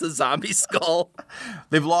crush the zombie skull.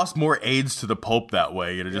 They've lost more aids to the Pope that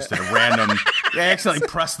way. Just at a random. They accidentally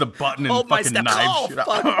press the button and fucking knives shit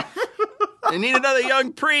out. They need another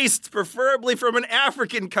young priest, preferably from an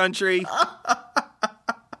African country.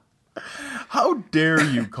 How dare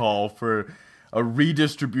you call for a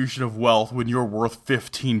redistribution of wealth when you're worth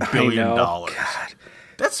 $15 billion? God.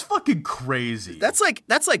 That's fucking crazy. That's like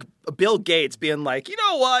Bill Gates being like, you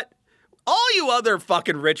know what? All you other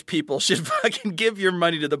fucking rich people should fucking give your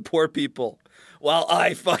money to the poor people while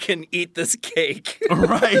I fucking eat this cake.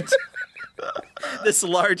 Right. This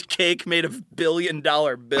large cake made of $1 billion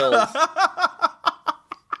bills.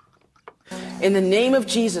 In the name of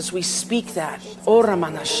Jesus, we speak that. Ora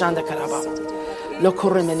mana shanda karaba. Lo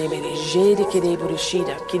koremene bere jede kede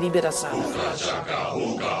burishida kidibera sana.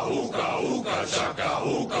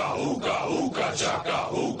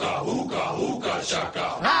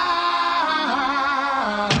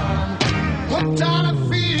 Hooked on a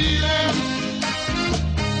feeling.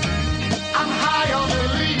 I'm high on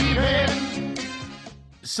believing.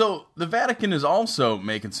 So the Vatican is also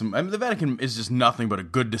making some. I mean, the Vatican is just nothing but a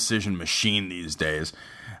good decision machine these days.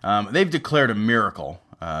 They've declared a miracle.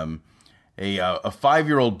 A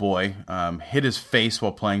 5-year-old boy hit his face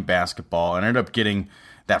while playing basketball and ended up getting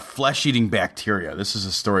that flesh-eating bacteria. This is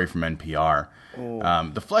a story from NPR.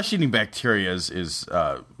 The flesh-eating bacteria is it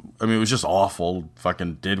was just awful.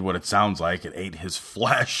 Fucking did what it sounds like. It ate his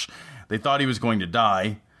flesh. They thought he was going to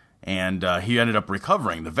die, and he ended up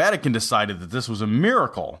recovering. The Vatican decided that this was a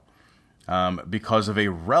miracle because of a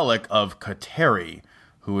relic of Kateri,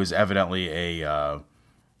 who is evidently a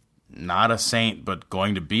not a saint, but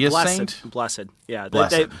going to be a saint. Blessed. Yeah.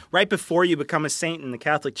 Blessed. Right before you become a saint in the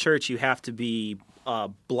Catholic Church, you have to be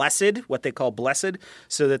blessed, what they call blessed,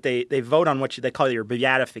 so that they vote on what they call your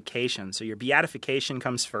beatification. So your beatification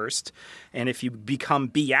comes first, and if you become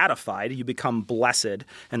beatified, you become blessed,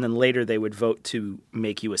 and then later they would vote to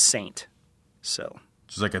make you a saint. So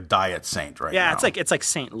it's like a diet saint, right? Yeah, now. it's like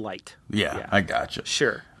Saint Light. Yeah, I gotcha.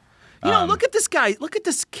 Sure. You know, look at this guy. Look at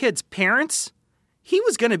this kid's parents. He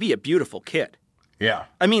was going to be a beautiful kid. Yeah.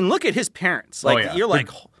 I mean, look at his parents. Like, you're like,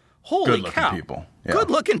 holy cow. People. Yeah.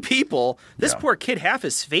 Good-looking people. This poor kid, half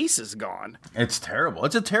his face is gone. It's terrible.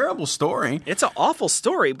 It's a terrible story. It's an awful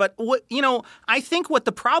story. But, I think what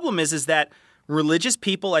the problem is that religious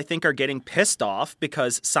people, I think, are getting pissed off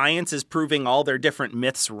because science is proving all their different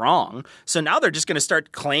myths wrong. So now they're just going to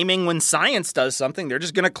start claiming when science does something, they're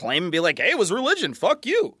just going to claim and be like, hey, it was religion. Fuck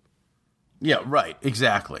you. Yeah, right.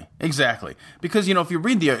 Exactly. Because, if you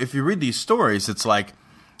read these stories, it's like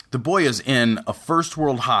the boy is in a first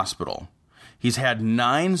world hospital. He's had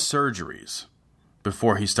 9 surgeries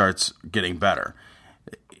before he starts getting better.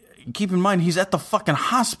 Keep in mind, he's at the fucking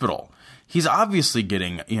hospital. He's obviously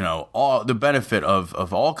getting, all the benefit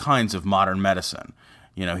of all kinds of modern medicine.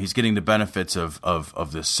 He's getting the benefits of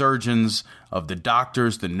the surgeons, of the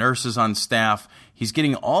doctors, the nurses on staff. He's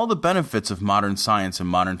getting all the benefits of modern science and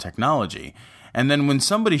modern technology. And then when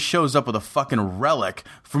somebody shows up with a fucking relic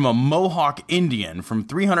from a Mohawk Indian from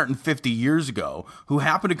 350 years ago who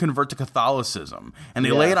happened to convert to Catholicism, and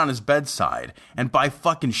they lay it on his bedside, and by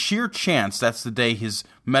fucking sheer chance, that's the day his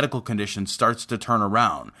medical condition starts to turn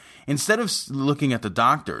around. Instead of looking at the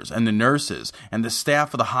doctors and the nurses and the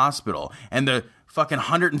staff of the hospital and the fucking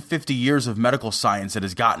 150 years of medical science that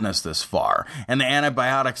has gotten us this far, and the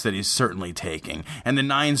antibiotics that he's certainly taking, and the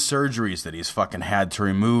 9 surgeries that he's fucking had to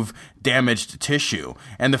remove damaged tissue,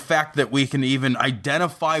 and the fact that we can even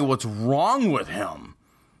identify what's wrong with him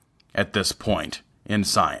at this point in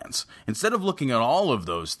science. Instead of looking at all of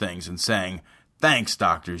those things and saying, thanks,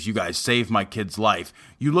 doctors, you guys saved my kid's life,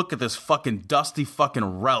 you look at this fucking dusty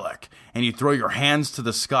fucking relic, and you throw your hands to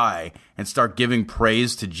the sky and start giving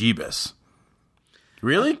praise to Jeebus.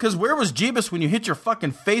 Really? Because where was Jeebus when you hit your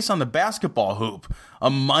fucking face on the basketball hoop? A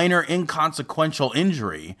minor, inconsequential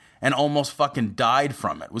injury, and almost fucking died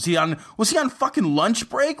from it. Was he on fucking lunch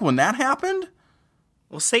break when that happened?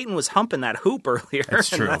 Well, Satan was humping that hoop earlier. It's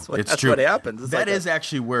true. That's true. what happens. That is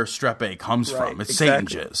actually where strep A comes from. It's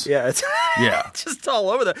exactly. Satan jizz. Yeah, it's it's just all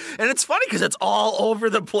over the. And it's funny because it's all over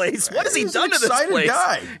the place. What has he done to this place? He's an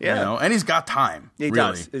excited guy, and he's got time. He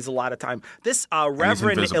does. There's a lot of time. This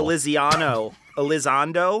Reverend Elizondo,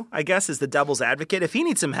 I guess, is the devil's advocate. If he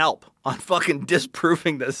needs some help on fucking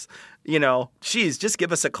disproving this, just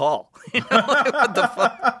give us a call. What the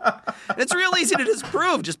fuck? And it's real easy to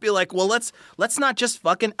disprove. Just be like, well, let's not just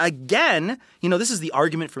fucking again. This is the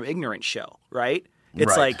argument from ignorance show, right?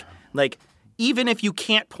 It's like even if you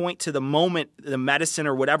can't point to the moment the medicine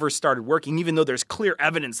or whatever started working, even though there's clear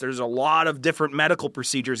evidence, there's a lot of different medical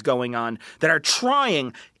procedures going on that are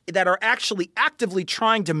actually actively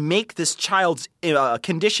trying to make this child's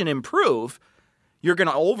condition improve, you're going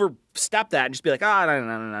to overstep that and just be like,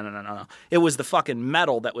 no. It was the fucking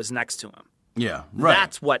metal that was next to him. Yeah,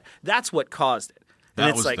 right. That's what caused it. And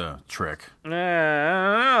that was like, the trick. I don't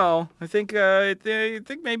know. I think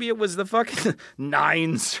maybe it was the fucking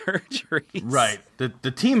 9 surgeries. Right.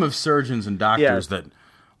 The team of surgeons and doctors that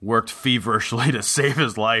worked feverishly to save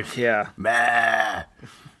his life. Yeah.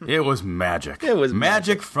 It was magic. It was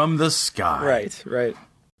magic from the sky. Right.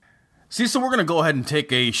 See, so we're going to go ahead and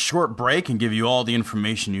take a short break and give you all the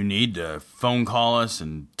information you need to phone call us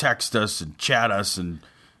and text us and chat us and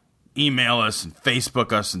email us and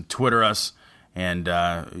Facebook us and Twitter us. And,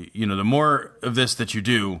 the more of this that you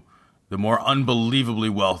do, the more unbelievably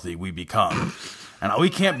wealthy we become. And we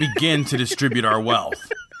can't begin to distribute our wealth.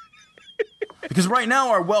 Because right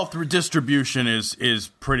now our wealth redistribution is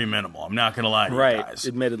pretty minimal. I'm not going to lie to you guys. Right,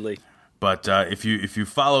 admittedly. But if you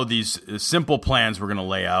follow these simple plans we're going to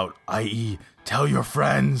lay out, i.e., tell your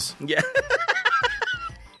friends,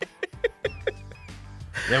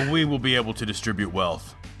 then we will be able to distribute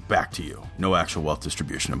wealth back to you. No actual wealth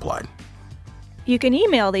distribution implied. You can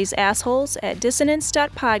email these assholes at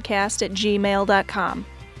dissonance.podcast@gmail.com.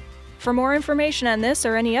 For more information on this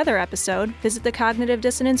or any other episode, visit the Cognitive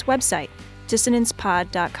Dissonance website,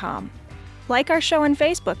 dissonancepod.com. Like our show on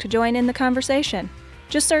Facebook to join in the conversation.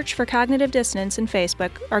 Just search for Cognitive Dissonance in Facebook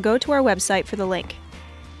or go to our website for the link.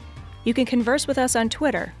 You can converse with us on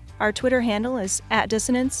Twitter. Our Twitter handle is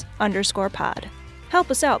 @dissonance_pod. Help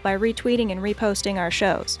us out by retweeting and reposting our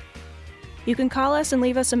shows. You can call us and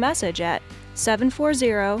leave us a message at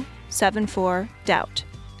 740-74-DOUBT.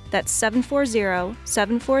 That's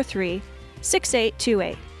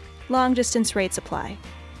 740-743-6828. Long distance rates apply.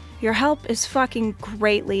 Your help is fucking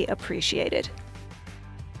greatly appreciated.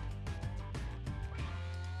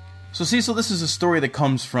 So, Cecil, this is a story that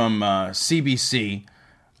comes from CBC.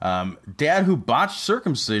 Dad who botched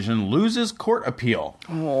circumcision loses court appeal.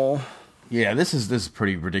 Oh. Yeah, this is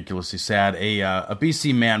pretty ridiculously sad. A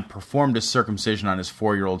BC man performed a circumcision on his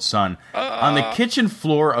 4-year-old son on the kitchen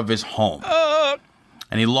floor of his home.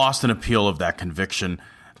 And he lost an appeal of that conviction.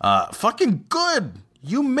 Fucking good.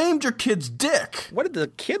 You maimed your kid's dick. What did the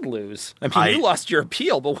kid lose? I mean, you lost your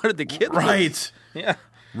appeal, but what did the kid lose? Right. Yeah.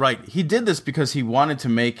 Right. He did this because he wanted to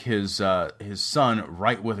make his son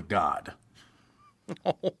right with God.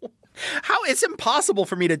 How it's impossible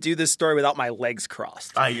for me to do this story without my legs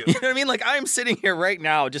crossed. You know what I mean? Like, I'm sitting here right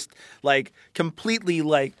now just like completely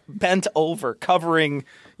like bent over, covering,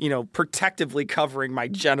 protectively covering my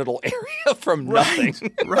genital area from nothing.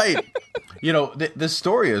 Right. This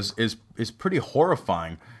story is pretty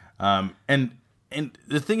horrifying. And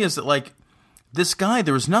the thing is that, like, this guy,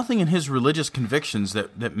 there was nothing in his religious convictions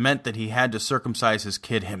that meant that he had to circumcise his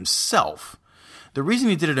kid himself. The reason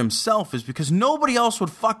he did it himself is because nobody else would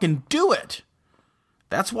fucking do it.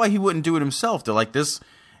 That's why he wouldn't do it himself. They're like,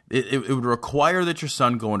 it would require that your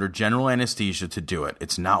son go under general anesthesia to do it.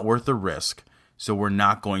 It's not worth the risk. So we're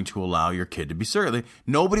not going to allow your kid to be circumcised.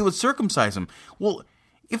 Nobody would circumcise him. Well,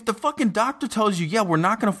 if the fucking doctor tells you, yeah, we're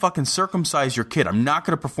not going to fucking circumcise your kid, I'm not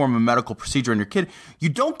going to perform a medical procedure on your kid, you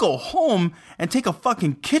don't go home and take a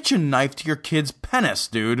fucking kitchen knife to your kid's penis,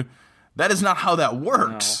 dude. That is not how that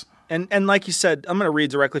works. No. And like you said, I'm going to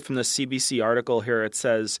read directly from the CBC article here. It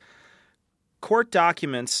says, court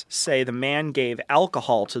documents say the man gave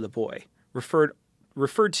alcohol to the boy, referred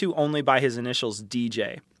to only by his initials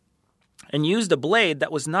DJ, and used a blade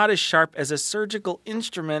that was not as sharp as a surgical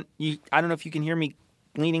instrument. I don't know if you can hear me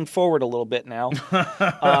leaning forward a little bit now.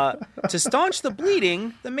 To staunch the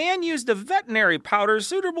bleeding, the man used a veterinary powder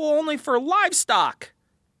suitable only for livestock.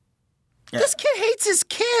 Yeah. This kid hates his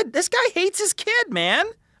kid. This guy hates his kid, man.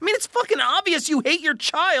 I mean, it's fucking obvious you hate your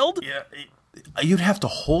child. Yeah, you'd have to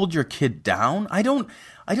hold your kid down. I don't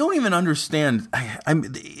even understand.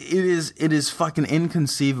 It is fucking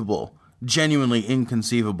inconceivable, genuinely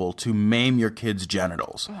inconceivable, to maim your kid's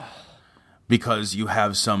genitals because you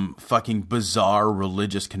have some fucking bizarre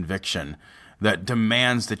religious conviction that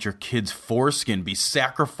demands that your kid's foreskin be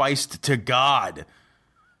sacrificed to God.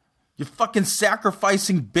 You're fucking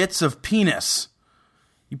sacrificing bits of penis.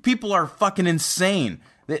 You people are fucking insane.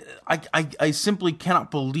 I simply cannot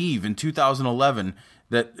believe in 2011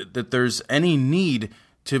 that there's any need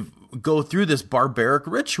to go through this barbaric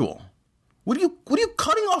ritual. What are you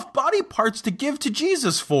cutting off body parts to give to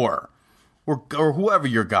Jesus for, or whoever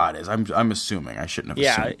your God is? I'm assuming. I shouldn't have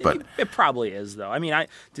assumed, but it probably is though. I mean,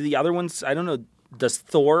 do the other ones? I don't know. Does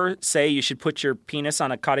Thor say you should put your penis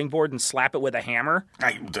on a cutting board and slap it with a hammer?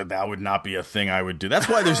 That would not be a thing I would do. That's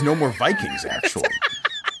why there's no more Vikings, actually.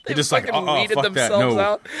 They just like, weeded fuck that. No.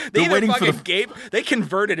 Out. They They're waiting fucking for the gave. They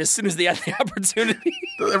converted as soon as they had the opportunity.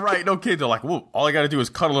 Right, okay. They're like, whoa, all I got to do is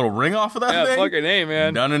cut a little ring off of that thing? Yeah, fucking A,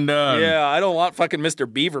 man. Done and done. Yeah, I don't want fucking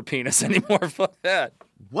Mr. Beaver penis anymore. Fuck that.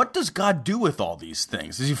 What does God do with all these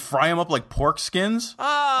things? Does he fry them up like pork skins? Oh,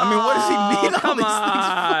 I mean, what does he need all these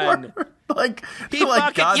things for? Like,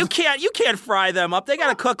 you can't fry them up. They got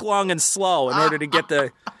to cook long and slow in order to get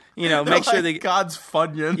the, make sure they God's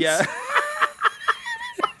Funyuns. Yeah.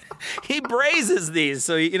 He braises these,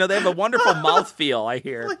 so they have a wonderful mouthfeel. I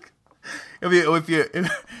hear. Like, if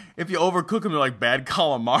you overcook them, they're like bad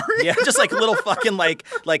calamari. Yeah, just like little fucking like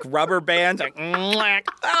rubber bands. Like,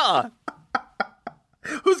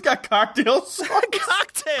 Who's got cocktail sauce?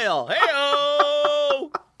 Cocktail.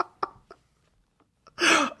 Hey-o!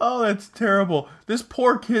 Oh, that's terrible. This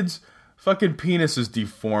poor kid's fucking penis is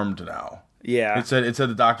deformed now. Yeah. It said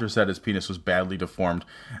the doctor said his penis was badly deformed.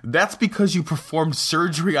 That's because you performed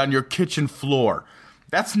surgery on your kitchen floor.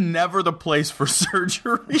 That's never the place for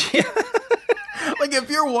surgery. Yeah. Like, if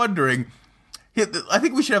you're wondering, I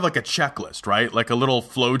think we should have like a checklist, right? Like a little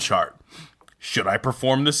flow chart. Should I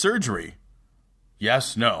perform the surgery?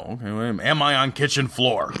 Yes, no. Am I on kitchen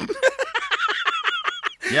floor?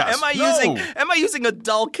 Yes. Am I using a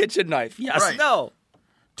dull kitchen knife? Yes, right. No.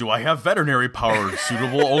 Do I have veterinary powers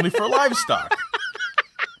suitable only for livestock?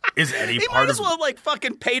 Is any he part might as well like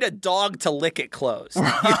fucking paid a dog to lick it closed. You know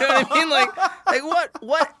what I mean? Like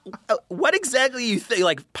what exactly you think?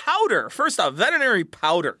 Like powder. First off, veterinary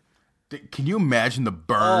powder. Can you imagine the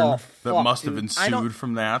burn that must have ensued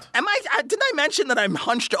from that? Didn't I mention that I'm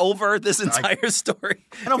hunched over this entire story?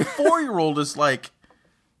 And a 4-year-old is like,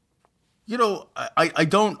 I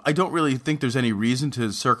don't really think there's any reason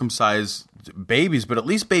to circumcise babies, but at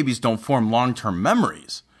least babies don't form long-term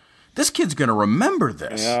memories. This kid's going to remember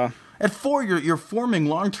this. Yeah. At 4, you're forming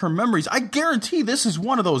long-term memories. I guarantee this is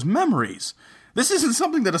one of those memories. This isn't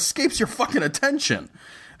something that escapes your fucking attention.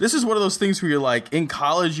 This is one of those things where you're like in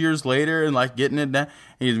college years later and like getting it down.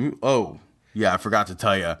 And I forgot to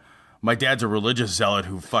tell you. My dad's a religious zealot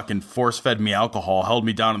who fucking force-fed me alcohol, held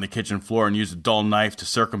me down on the kitchen floor, and used a dull knife to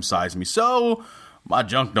circumcise me. So my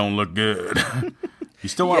junk don't look good. You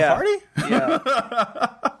still want to party?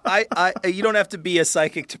 Yeah. You don't have to be a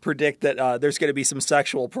psychic to predict that there's going to be some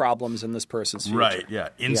sexual problems in this person's future. Right, yeah.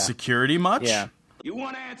 Insecurity much? Yeah. You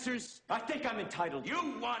want answers? I think I'm entitled. You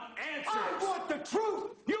want answers? I want the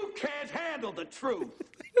truth. You can't handle the truth.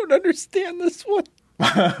 I don't understand this one.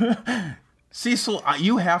 Cecil,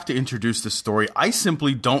 you have to introduce this story. I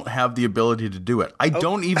simply don't have the ability to do it. I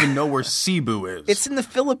don't even know where Cebu is. It's in the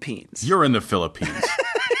Philippines. You're in the Philippines.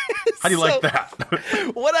 How do you like that?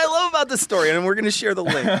 What I love about this story, and we're going to share the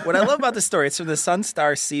link. What I love about this story, it's from the Sun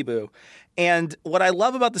Star Cebu. And what I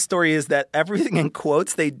love about the story is that everything in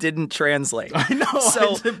quotes they didn't translate. I know.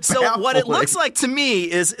 So what it looks like to me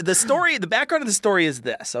is the story. The background of the story is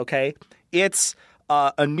this. Okay, it's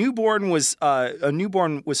a newborn was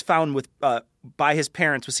found with by his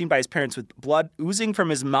parents, was seen by his parents with blood oozing from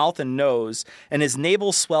his mouth and nose, and his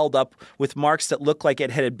navel swelled up with marks that looked like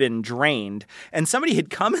it had been drained. And somebody had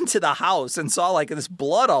come into the house and saw like this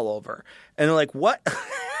blood all over, and they're like, "What?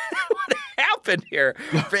 What happened here?"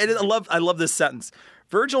 And I love this sentence.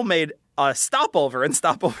 Virgil made a stopover, and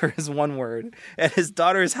stopover is one word, at his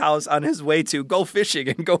daughter's house on his way to go fishing,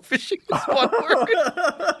 and go fishing is one word.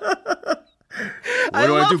 What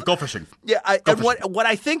do I do? Go fishing. Yeah, what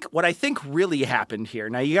I think really happened here.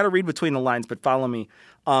 Now you got to read between the lines, but follow me.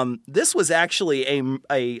 This was actually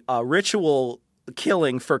a ritual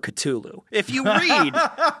killing for Cthulhu. If you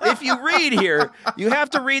read here, you have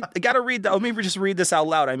to read. Got to read. Let me just read this out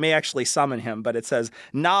loud. I may actually summon him, but it says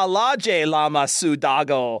Na laje lama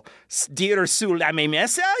sudago dir su lame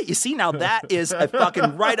mesa. You see, now that is a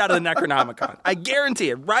fucking right out of the Necronomicon. I guarantee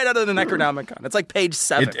it, right out of the Necronomicon. It's like page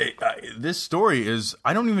 7. This story is.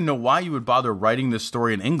 I don't even know why you would bother writing this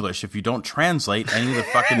story in English if you don't translate any of the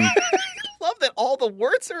fucking. Love that all the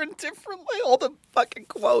words are in different way, all the fucking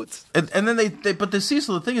quotes. And then but the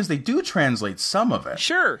Cecil, the thing is they do translate some of it.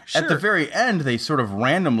 Sure. At the very end, they sort of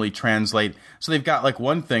randomly translate. So they've got like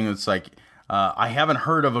one thing that's like, I haven't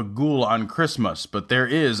heard of a ghoul on Christmas, but there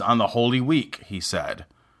is on the Holy Week, he said.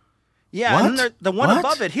 Yeah, what? And then the one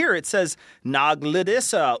above it here, it says, Nag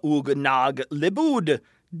lidisa ug nag libud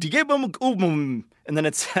digibum umum. And then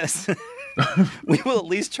it says... We will at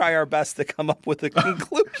least try our best to come up with a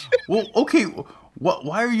conclusion. Well, okay.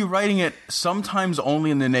 Why are you writing it sometimes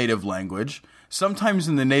only in the native language, sometimes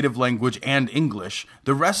in the native language and English.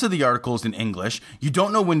 The rest of the article is in English. You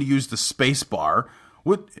don't know when to use the space bar.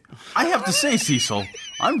 What I have to say, Cecil,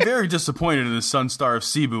 I'm very disappointed in the Sunstar of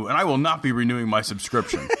Cebu, and I will not be renewing my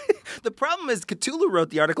subscription. The problem is Cthulhu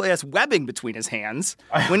wrote the article. He has webbing between his hands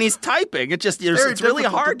when he's typing. It's really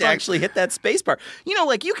hard to actually hit that space bar. You know,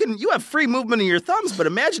 like you have free movement of your thumbs, but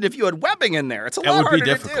imagine if you had webbing in there. It's a lot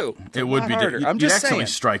harder to do. It would be difficult. I'm just saying. You'd accidentally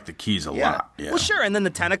strike the keys a lot. Yeah. Well, sure. And then the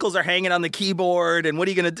tentacles are hanging on the keyboard, and what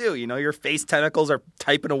are you going to do? You know, your face tentacles are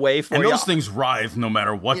typing away for you. And those things writhe no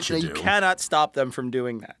matter what you do. You cannot stop them from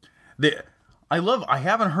doing that. I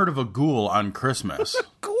haven't heard of a ghoul on Christmas. A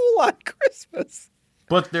ghoul on Christmas.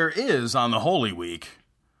 But there is on the Holy Week.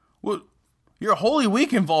 Well, your Holy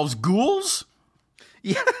Week involves ghouls?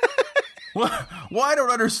 Yeah. Well, I don't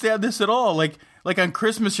understand this at all. Like on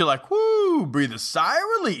Christmas, you're like, whoo, breathe a sigh of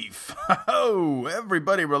relief. Oh,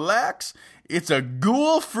 everybody relax. It's a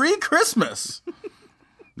ghoul-free Christmas.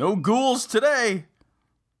 No ghouls today.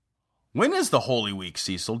 When is the Holy Week,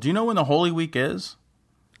 Cecil? Do you know when the Holy Week is?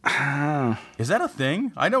 Is that a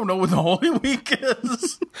thing? I don't know what the Holy Week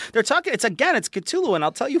is. They're talking, it's Cthulhu, and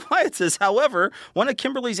I'll tell you why it says, however, one of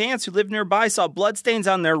Kimberly's aunts who lived nearby saw bloodstains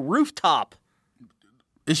on their rooftop.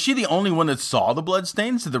 Is she the only one that saw the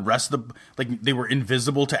bloodstains? Did the rest of they were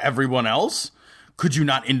invisible to everyone else? Could you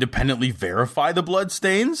not independently verify the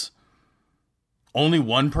bloodstains? Only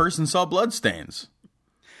one person saw bloodstains.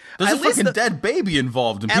 There's a fucking dead baby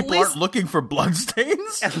involved, and people aren't looking for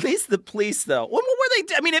bloodstains? At least the police, though. What were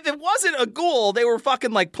they? I mean, if it wasn't a ghoul, they were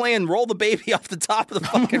fucking playing roll the baby off the top of the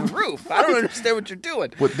fucking roof. I don't understand what you're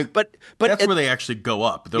doing. But that's where they actually go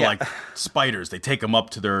up. They're like spiders. They take them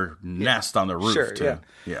up to their nest on the roof. Sure,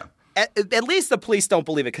 yeah. At least the police don't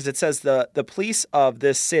believe it, because it says the police of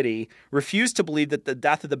this city refused to believe that the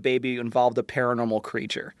death of the baby involved a paranormal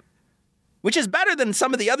creature. Which is better than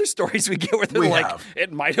some of the other stories we get where they're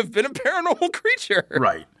it might have been a paranormal creature.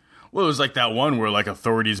 Right. Well, it was like that one where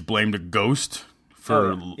authorities blamed a ghost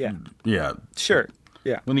for... Yeah. Sure.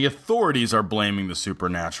 Yeah. When the authorities are blaming the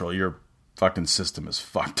supernatural, your fucking system is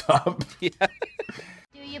fucked up. Yeah.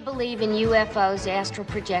 Do you believe in UFOs, astral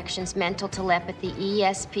projections, mental telepathy,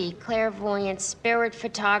 ESP, clairvoyance, spirit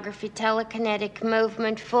photography, telekinetic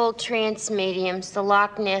movement, full trance mediums, the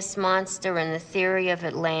Loch Ness Monster, and the theory of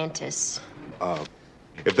Atlantis?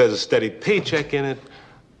 If there's a steady paycheck in it,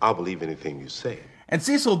 I'll believe anything you say. And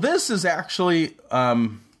Cecil, this is actually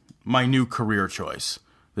my new career choice,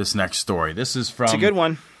 this next story. This is from... It's a good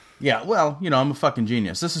one. Yeah, well, I'm a fucking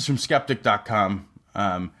genius. This is from skeptic.com.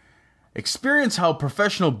 Experience how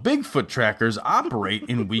professional Bigfoot trackers operate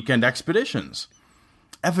in weekend expeditions.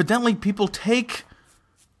 Evidently, people take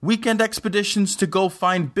weekend expeditions to go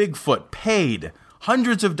find Bigfoot, paid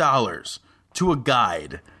hundreds of dollars to a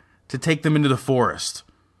guide to take them into the forest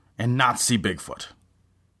and not see Bigfoot.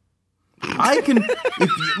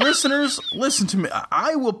 Listeners, listen to me.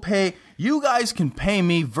 I will pay, you guys can pay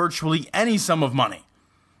me virtually any sum of money,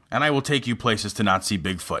 and I will take you places to not see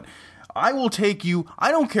Bigfoot. I will take you, I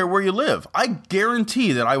don't care where you live. I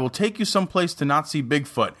guarantee that I will take you someplace to not see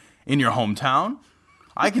Bigfoot in your hometown.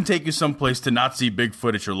 I can take you someplace to not see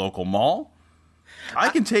Bigfoot at your local mall. I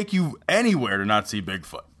can take you anywhere to not see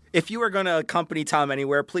Bigfoot. If you are going to accompany Tom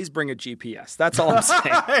anywhere, please bring a GPS. That's all I'm saying.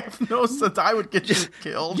 I have no sense. I would get you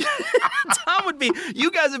killed. Tom would be,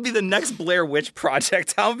 you guys would be the next Blair Witch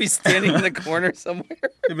Project. Tom would be standing in the corner somewhere.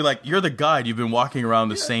 They'd be like, you're the guide. You've been walking around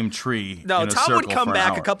the same tree. No, in a Tom would circle come for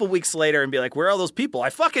back a couple weeks later and be like, where are all those people? I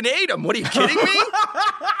fucking ate them. What are you kidding me?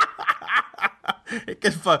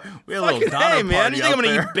 We had a little Donner hey, man. party You think I'm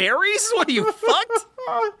going to there. eat berries? What are you, fucked?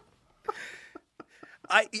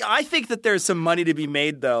 I think that there's some money to be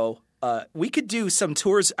made, though. We could do some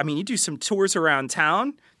tours. I mean, you do some tours around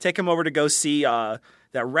town. Take them over to go see that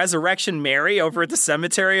Resurrection Mary over at the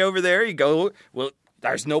cemetery over there. You go, well,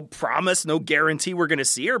 there's no promise, no guarantee we're going to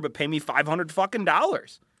see her, but pay me $500 fucking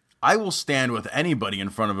dollars. I will stand with anybody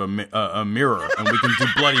in front of a mirror, and we can do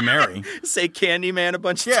Bloody Mary. Say Candyman a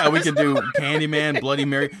bunch of times. Yeah, we can do Candyman, Bloody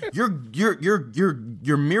Mary.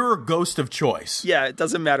 Your mirror ghost of choice. Yeah, it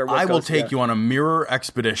doesn't matter what I will take you on a mirror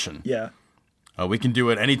expedition. Yeah. We can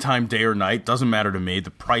do it anytime, day or night. Doesn't matter to me.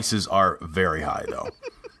 The prices are very high, though.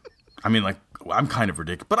 I mean, I'm kind of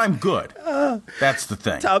ridiculous, but I'm good. That's the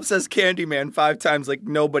thing. Tom says Candyman 5 times like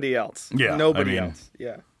nobody else. Yeah. Nobody else.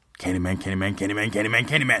 Yeah.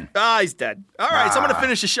 Candyman. Ah, he's dead. All right, so I'm going to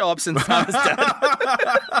finish the show up since Tom is dead.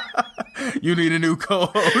 You need a new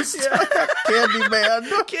co-host. Yeah.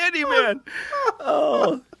 Candyman.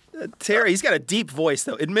 Oh, Terry, he's got a deep voice,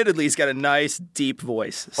 though. Admittedly, he's got a nice, deep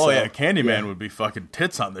voice. So, oh, yeah, Candyman would be fucking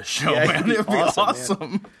tits on this show, man. It would be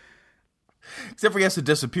awesome. Except for he has to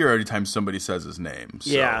disappear every time somebody says his name.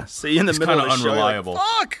 So yeah, see in the middle of the show, unreliable. Like,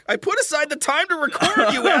 fuck! I put aside the time to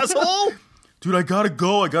record, you asshole! Dude, I gotta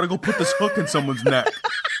go. I gotta go put this hook in someone's neck.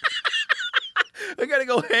 I gotta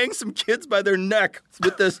go hang some kids by their neck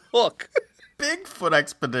with this hook. Bigfoot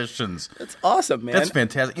expeditions. That's awesome, man. That's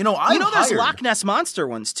fantastic. You know, there's Loch Ness Monster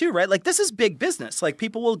ones too, right? Like, this is big business. Like,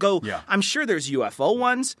 people will go, I'm sure there's UFO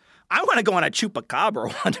ones. I want to go on a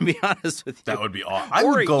Chupacabra one, to be honest with you. That would be awesome.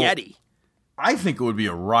 Or a Yeti. I think it would be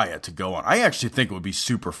a riot to go on. I actually think it would be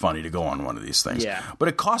super funny to go on one of these things. Yeah. But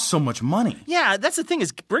it costs so much money. Yeah, that's the thing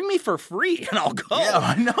is, bring me for free and I'll go. Yeah,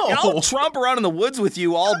 I know. And I'll tromp around in the woods with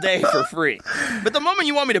you all day for free. But the moment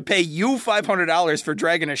you want me to pay you $500 for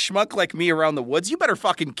dragging a schmuck like me around the woods, you better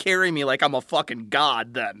fucking carry me like I'm a fucking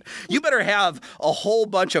god then. You better have a whole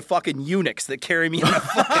bunch of fucking eunuchs that carry me in a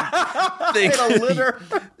fucking thing. In a litter.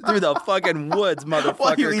 Through the fucking woods, motherfucker.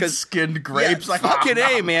 Well, you eat skinned grapes. Yeah, like, fucking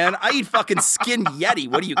A, man. I eat fucking skinned Yeti.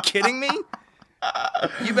 What are you kidding me?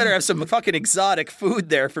 You better have some fucking exotic food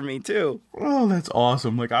there for me, too. Oh, that's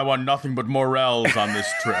awesome. Like, I want nothing but morels on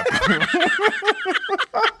this trip.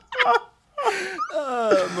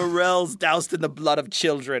 Morels doused in the blood of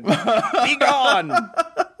children. Be gone!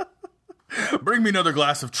 Bring me another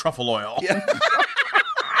glass of truffle oil. Yeah.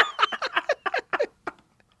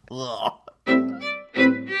 Ugh.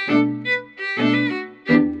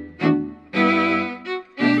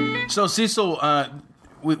 So, Cecil,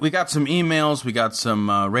 we got some emails, we got some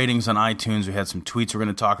ratings on iTunes, we had some tweets we're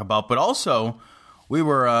going to talk about, but also we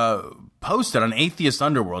were posted on Atheist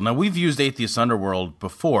Underworld. Now, we've used Atheist Underworld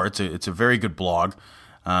before. It's a very good blog,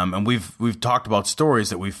 and we've talked about stories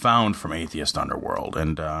that we've found from Atheist Underworld,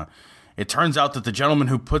 and it turns out that the gentleman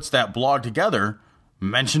who puts that blog together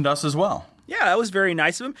mentioned us as well. Yeah, that was very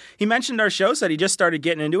nice of him. He mentioned our show, said he just started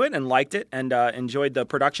getting into it and liked it and enjoyed the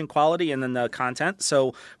production quality and then the content.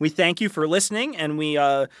 So we thank you for listening. And we,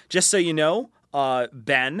 just so you know,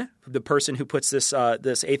 Ben, the person who puts this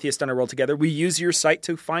Atheist Underworld together, we use your site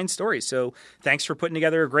to find stories. So thanks for putting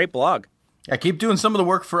together a great blog. Yeah, keep doing some of the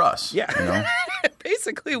work for us. Yeah. You know?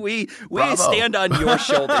 Basically, we stand on your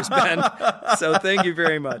shoulders, Ben. So thank you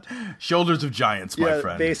very much. Shoulders of giants, my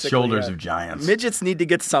friend. Basically, Shoulders of giants. Midgets need to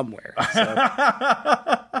get somewhere.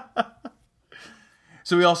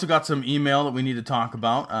 So we also got some email that we need to talk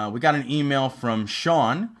about. We got an email from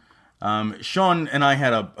Sean. Sean and I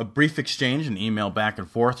had a brief exchange, an email back and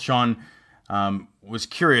forth. Sean was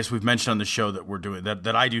curious. We've mentioned on the show that we're doing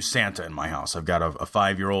that I do Santa in my house. I've got a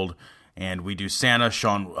 5-year-old. And we do Santa.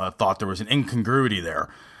 Sean thought there was an incongruity there.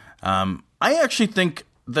 I actually think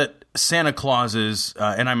that Santa Claus is,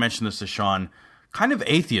 and I mentioned this to Sean, kind of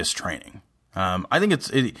atheist training. I think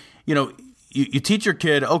you teach your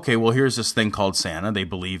kid, okay, well, here's this thing called Santa. They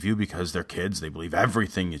believe you because they're kids. They believe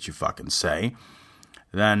everything that you fucking say.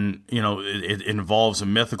 Then, it involves a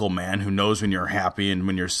mythical man who knows when you're happy and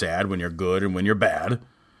when you're sad, when you're good and when you're bad.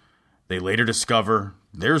 They later discover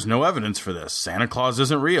there's no evidence for this. Santa Claus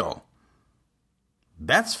isn't real.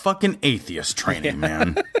 That's fucking atheist training,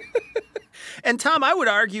 man. And Tom, I would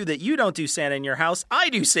argue that you don't do Santa in your house. I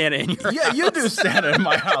do Santa in your house. Yeah, you do Santa in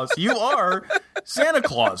my house. You are Santa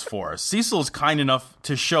Claus for us. Cecil's kind enough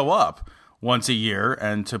to show up once a year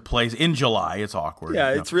and to play in July. It's awkward.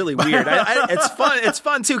 Yeah, it's really weird. It's fun. It's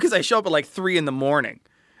fun, too, because I show up at like 3 a.m. And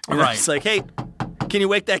right. It's like, hey, can you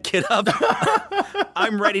wake that kid up?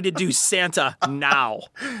 I'm ready to do Santa now.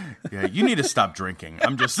 Yeah, you need to stop drinking.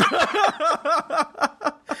 I'm just...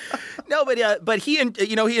 No, but he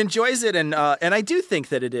enjoys it, and I do think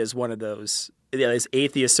that it is one of those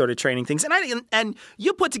atheist sort of training things. And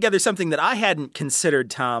you put together something that I hadn't considered,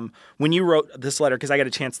 Tom, when you wrote this letter, because I got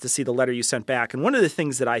a chance to see the letter you sent back. And one of the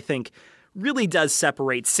things that I think really does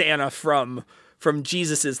separate Santa from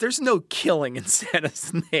Jesus is there's no killing in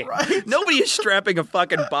Santa's name. Right? Nobody is strapping a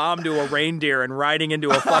fucking bomb to a reindeer and riding into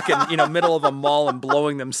a fucking, middle of a mall and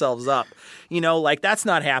blowing themselves up. That's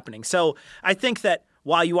not happening. So I think that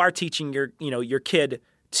while you are teaching your kid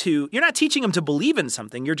you're not teaching him to believe in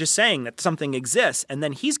something. You're just saying that something exists. And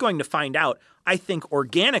then he's going to find out, I think,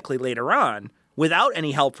 organically later on, without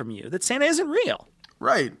any help from you, that Santa isn't real.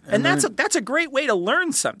 Right. And that's a great way to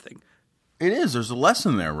learn something. It is. There's a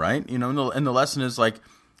lesson there, right? And the lesson is like,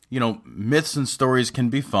 myths and stories can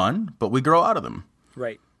be fun, but we grow out of them.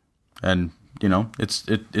 Right. And,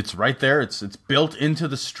 it's right there. It's built into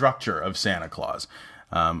the structure of Santa Claus.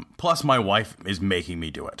 Plus, my wife is making me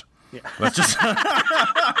do it. Yeah. Let's just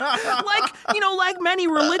like many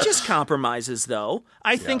religious compromises, though.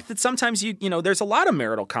 I think that sometimes there's a lot of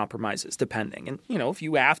marital compromises, depending. And if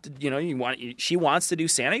you have to, she wants to do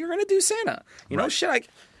Santa, you're going to do Santa. Right. Shit.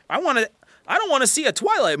 I want to. I don't want to see a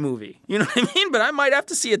Twilight movie. You know what I mean? But I might have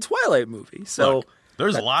to see a Twilight movie. So look,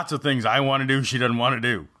 there's lots of things I want to do she doesn't want to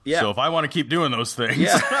do. Yeah. So if I want to keep doing those things.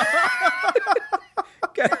 Yeah.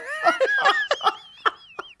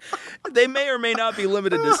 They may or may not be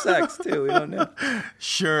limited to sex, too. We don't know.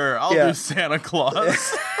 Sure, I'll do Santa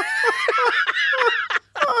Claus.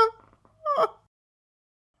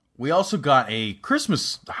 We also got a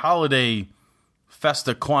Christmas holiday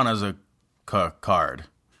Festiwanzaholidamas card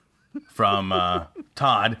from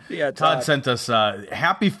Todd. Yeah, Todd sent us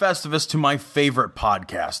Happy Festivus to my favorite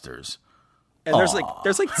podcasters. And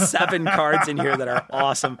there's like 7 cards in here that are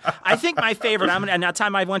awesome. I think my favorite, now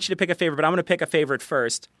Tom, I want you to pick a favorite, but I'm going to pick a favorite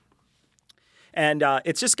first. And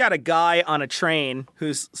it's just got a guy on a train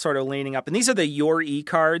who's sort of leaning up. And these are the Your E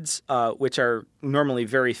cards, which are normally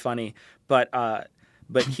very funny. But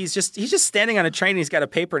he's just standing on a train and he's got a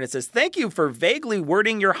paper and it says, "Thank you for vaguely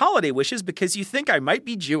wording your holiday wishes because you think I might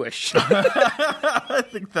be Jewish." I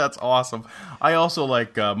think that's awesome. I also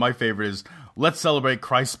like, my favorite is, "Let's celebrate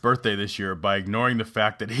Christ's birthday this year by ignoring the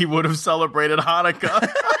fact that he would have celebrated Hanukkah."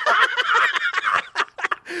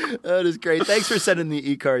 That is great. Thanks for sending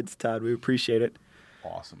the e-cards, Todd. We appreciate it.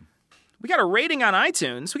 Awesome. We got a rating on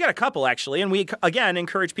iTunes. We got a couple, actually. And we, again,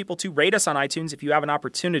 encourage people to rate us on iTunes if you have an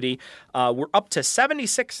opportunity. We're up to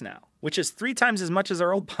 76 now, which is 3 times as much as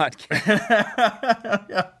our old podcast.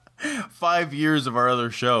 Yeah. 5 years of our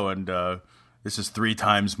other show, and this is 3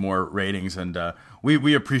 times more ratings. And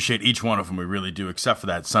we appreciate each one of them. We really do, except for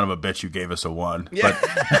that son of a bitch who gave us a 1. Yeah.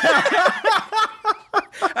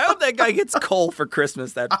 I hope that guy gets coal for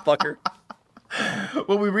Christmas, that fucker.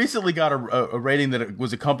 Well, we recently got a rating that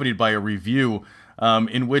was accompanied by a review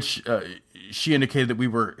in which she indicated that we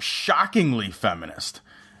were shockingly feminist.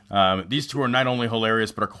 These two are not only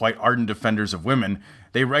hilarious, but are quite ardent defenders of women.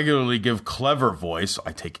 They regularly give clever voice,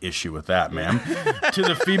 I take issue with that, ma'am, to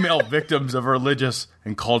the female victims of religious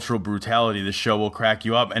and cultural brutality. The show will crack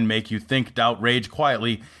you up and make you think, doubt, rage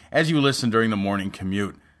quietly as you listen during the morning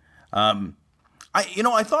commute.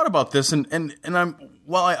 I thought about this, and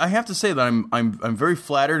I have to say that I'm very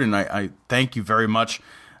flattered, and I thank you very much.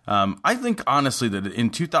 I think honestly that in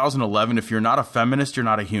 2011, if you're not a feminist, you're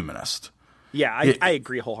not a humanist. Yeah, I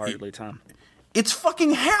agree wholeheartedly, Tom. It's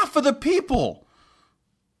fucking half of the people.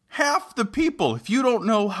 Half the people. If you don't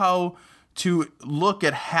know how to look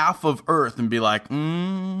at half of Earth and be like,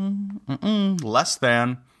 less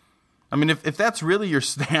than. I mean, if that's really your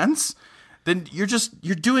stance, then you're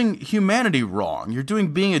doing humanity wrong. You're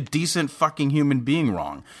doing being a decent fucking human being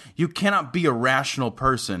wrong. You cannot be a rational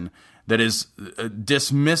person that is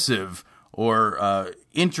dismissive or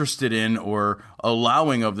interested in or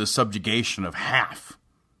allowing of the subjugation of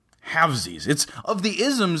halvesies. It's of the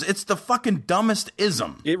isms, it's the fucking dumbest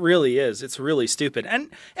ism. It really is. It's really stupid. And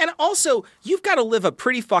also, you've got to live a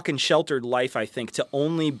pretty fucking sheltered life, I think, to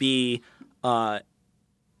only be, I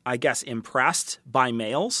guess, impressed by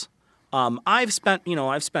males. I'm a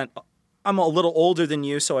little older than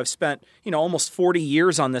you, so I've spent, almost 40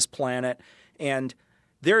 years on this planet, and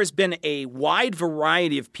there has been a wide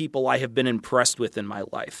variety of people I have been impressed with in my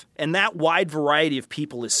life. And that wide variety of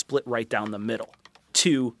people is split right down the middle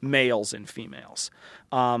to males and females.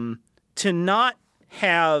 To not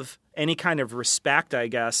have any kind of respect, I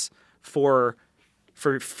guess, for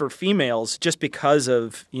females just because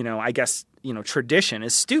of, tradition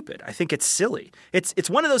is stupid. I think it's silly. It's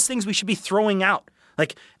one of those things we should be throwing out.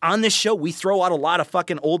 Like, on this show, we throw out a lot of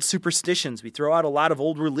fucking old superstitions. We throw out a lot of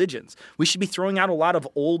old religions. We should be throwing out a lot of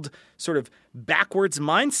old sort of backwards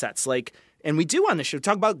mindsets. And we do on this show. We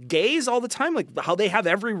talk about gays all the time, like how they have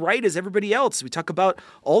every right as everybody else. We talk about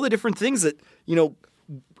all the different things that,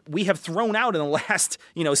 we have thrown out in the last,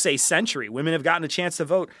 say century. Women have gotten a chance to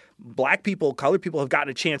vote. Black people, colored people have gotten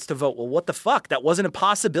a chance to vote. Well, what the fuck? That wasn't a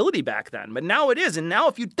possibility back then. But now it is. And now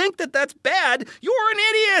if you think that that's bad, you're an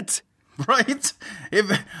idiot. Right?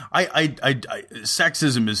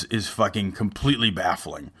 Sexism is fucking completely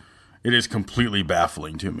baffling. It is completely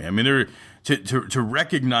baffling to me. I mean, to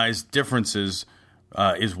recognize differences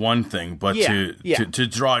is one thing, but to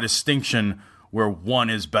draw a distinction where one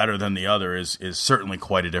is better than the other is certainly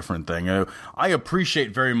quite a different thing. I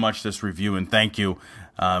appreciate very much this review, and thank you.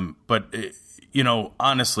 But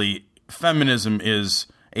honestly, feminism is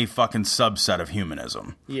a fucking subset of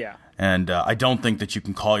humanism. Yeah. And I don't think that you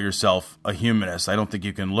can call yourself a humanist. I don't think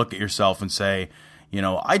you can look at yourself and say,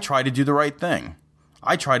 I try to do the right thing.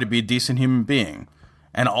 I try to be a decent human being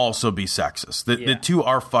and also be sexist. The two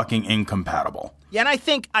are fucking incompatible. Yeah, and I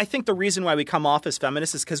think the reason why we come off as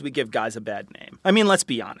feminists is because we give guys a bad name. I mean, let's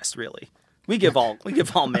be honest, really. We give all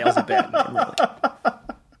males a bad name, really.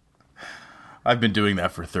 I've been doing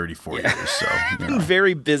that for 34 years, so. I've been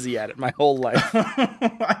very busy at it my whole life.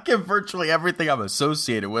 I give virtually everything I'm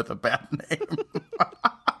associated with a bad name.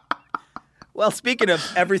 Well, speaking of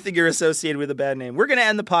everything you're associated with a bad name, we're going to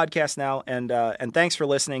end the podcast now, and thanks for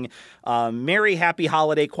listening. Merry, happy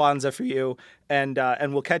holiday Kwanzaa for you, and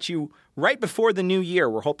we'll catch you right before the new year.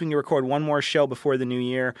 We're hoping to record one more show before the new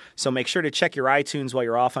year, so make sure to check your iTunes while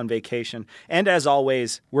you're off on vacation. And as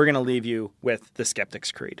always, we're going to leave you with the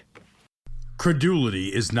Skeptic's Creed. Credulity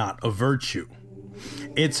is not a virtue.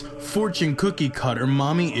 It's fortune cookie cutter,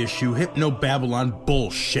 mommy issue, hypno-Babylon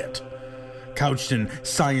bullshit. Couched in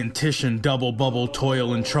scientician, double bubble,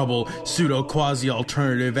 toil and trouble,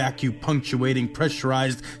 pseudo-quasi-alternative, acupunctuating,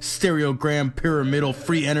 pressurized, stereogram, pyramidal,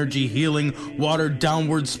 free energy healing, watered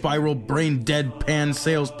downward spiral, brain deadpan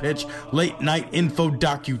sales pitch, late night info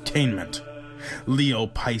docutainment. Leo,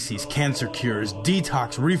 Pisces, cancer cures,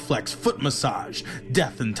 detox, reflex, foot massage,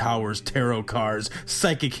 death in towers, tarot cards,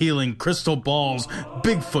 psychic healing, crystal balls,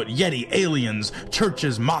 Bigfoot, Yeti, aliens,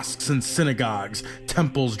 churches, mosques and synagogues,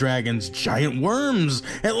 temples, dragons, giant worms,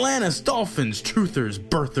 Atlantis, dolphins, truthers,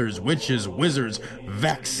 birthers, witches, wizards,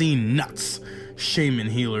 vaccine nuts, shaman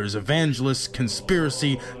healers, evangelists,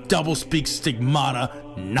 conspiracy, doublespeak, stigmata,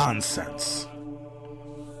 nonsense.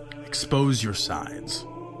 Expose your sides.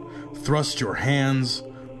 Thrust your hands,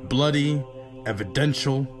 bloody,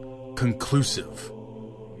 evidential, conclusive.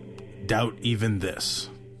 Doubt even this.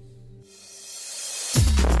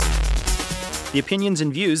 The opinions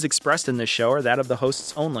and views expressed in this show are that of the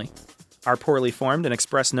hosts only. Our poorly formed and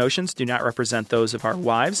expressed notions do not represent those of our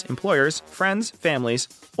wives, employers, friends, families,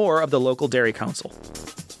 or of the local dairy council.